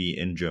potentially be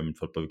in German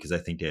football, because I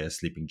think they're a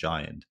sleeping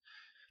giant.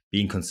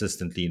 Being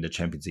consistently in the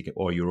Champions League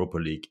or Europa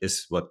League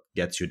is what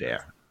gets you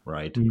there,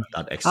 right?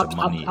 That extra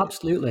money.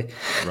 Absolutely.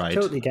 Right.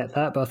 Totally get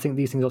that, but I think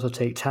these things also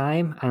take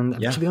time.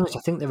 And to be honest, I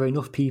think there are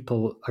enough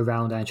people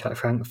around Eintracht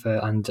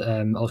Frankfurt and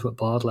also at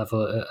board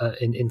level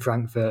in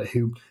Frankfurt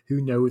who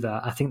know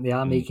that. I think they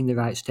are making the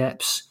right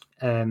steps.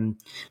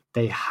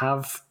 They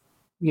have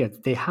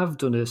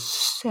done a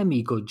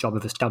semi-good job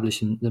of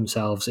establishing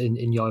themselves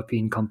in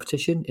European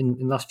competition in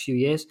the last few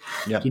years.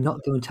 Yeah. You're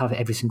not going to have it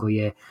every single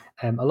year.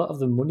 A lot of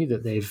the money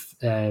that they've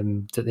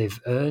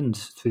earned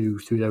through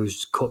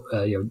those cup,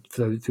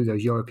 through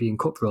those European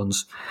Cup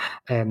runs,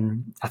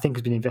 I think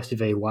has been invested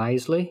very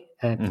wisely,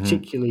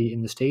 particularly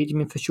in the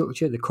stadium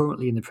infrastructure. They're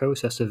currently in the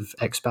process of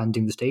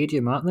expanding the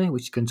stadium, aren't they?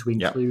 Which is going to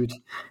include,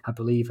 I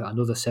believe,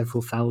 another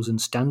several thousand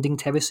standing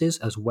terraces,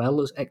 as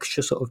well as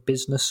extra sort of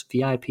business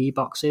VIP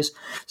boxes.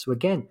 So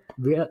again,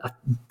 a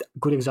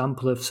good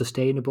example of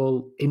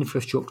sustainable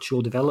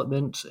infrastructural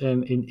development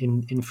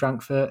in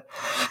Frankfurt.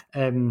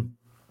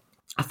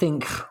 I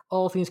think,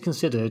 all things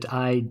considered,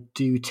 I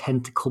do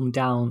tend to come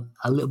down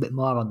a little bit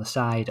more on the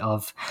side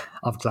of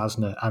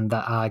Glasner and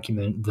that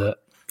argument that,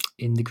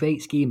 in the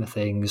great scheme of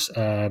things,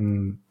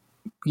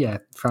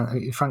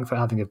 Frankfurt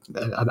having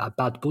a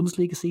bad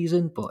Bundesliga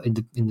season, but in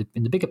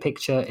the bigger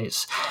picture,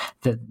 it's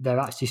that they're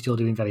actually still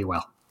doing very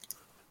well.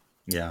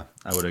 Yeah,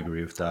 I would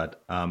agree with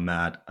that,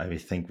 Matt. I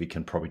think we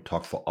can probably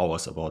talk for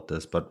hours about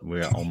this, but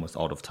we're almost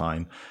out of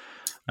time.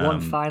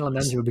 One final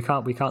mention: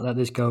 we can't let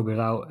this go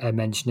without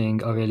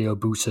mentioning Aurelio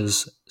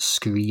Busa's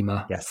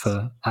screamer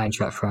for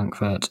Eintracht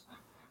Frankfurt.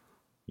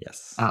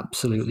 Yes,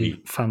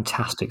 absolutely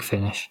fantastic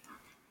finish.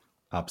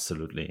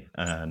 Absolutely,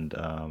 and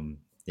I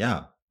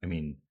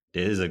mean,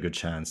 there is a good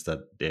chance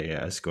that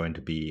there is going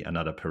to be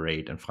another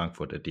parade in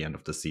Frankfurt at the end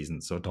of the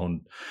season. So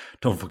don't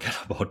forget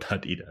about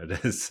that either.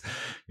 There's,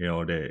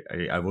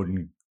 I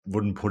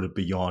wouldn't put it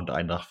beyond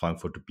Eintracht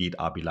Frankfurt to beat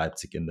RB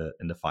Leipzig in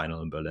the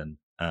final in Berlin.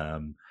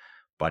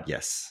 But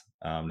yes,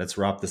 let's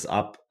wrap this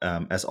up.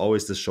 As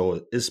always, this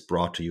show is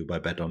brought to you by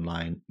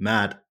BetOnline.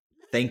 Matt,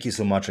 thank you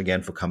so much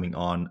again for coming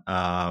on.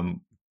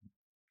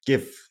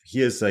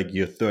 Here's like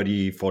your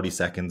 30-40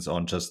 seconds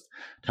on just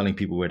telling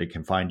people where they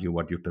can find you,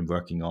 what you've been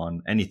working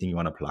on, anything you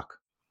want to plug.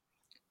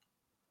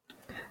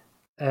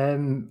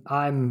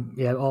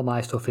 All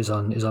my stuff is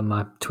on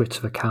my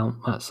Twitter account.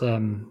 That's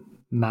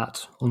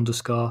Matt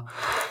 _4D.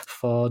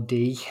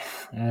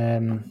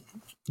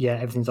 yeah,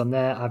 everything's on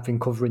there. I've been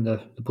covering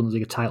the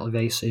Bundesliga title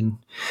race in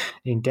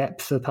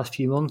depth for the past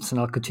few months, and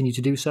I'll continue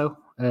to do so.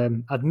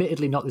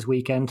 Admittedly, not this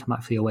weekend. I'm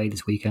actually away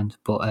this weekend,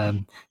 but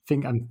I'm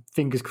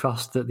fingers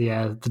crossed that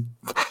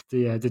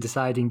the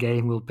deciding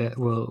game will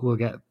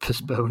get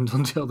postponed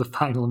until the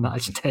final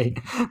match day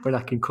when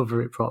I can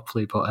cover it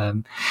properly.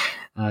 But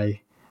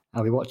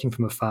I'll be watching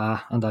from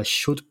afar, and I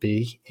should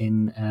be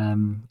in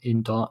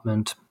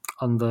Dortmund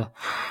on the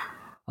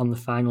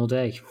final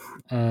day.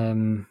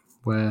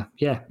 Where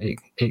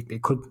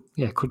it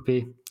could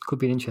be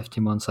an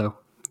interesting one. So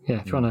yeah,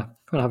 if you wanna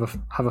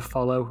have a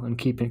follow and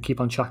keep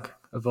on track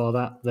of all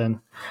that, then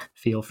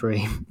feel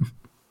free.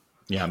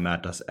 Yeah,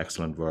 Matt does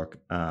excellent work.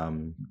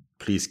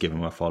 Please give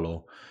him a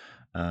follow.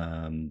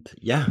 And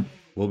yeah,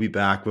 we'll be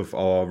back with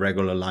our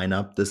regular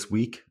lineup this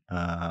week.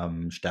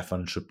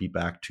 Stefan should be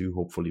back too,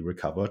 hopefully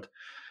recovered,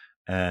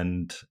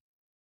 and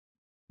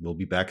we'll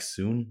be back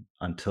soon.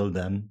 Until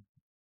then,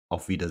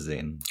 auf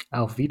Wiedersehen.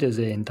 Auf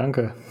Wiedersehen,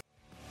 danke.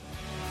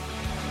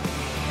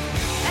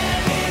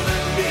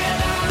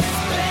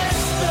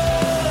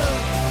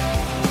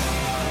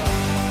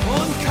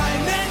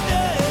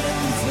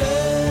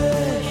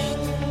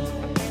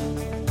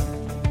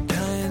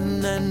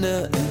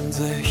 In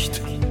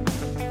Sicht.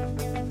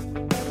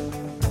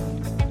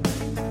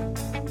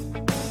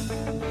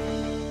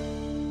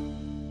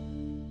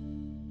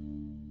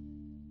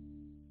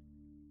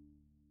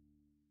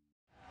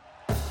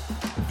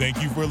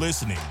 Thank you for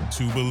listening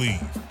to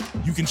Believe.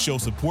 You can show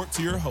support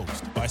to your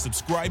host by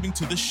subscribing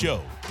to the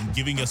show and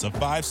giving us a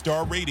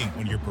 5-star rating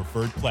on your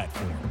preferred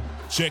platform.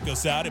 Check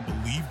us out at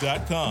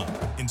Believe.com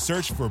and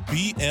search for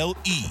BLEAV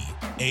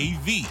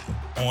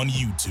on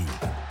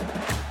YouTube.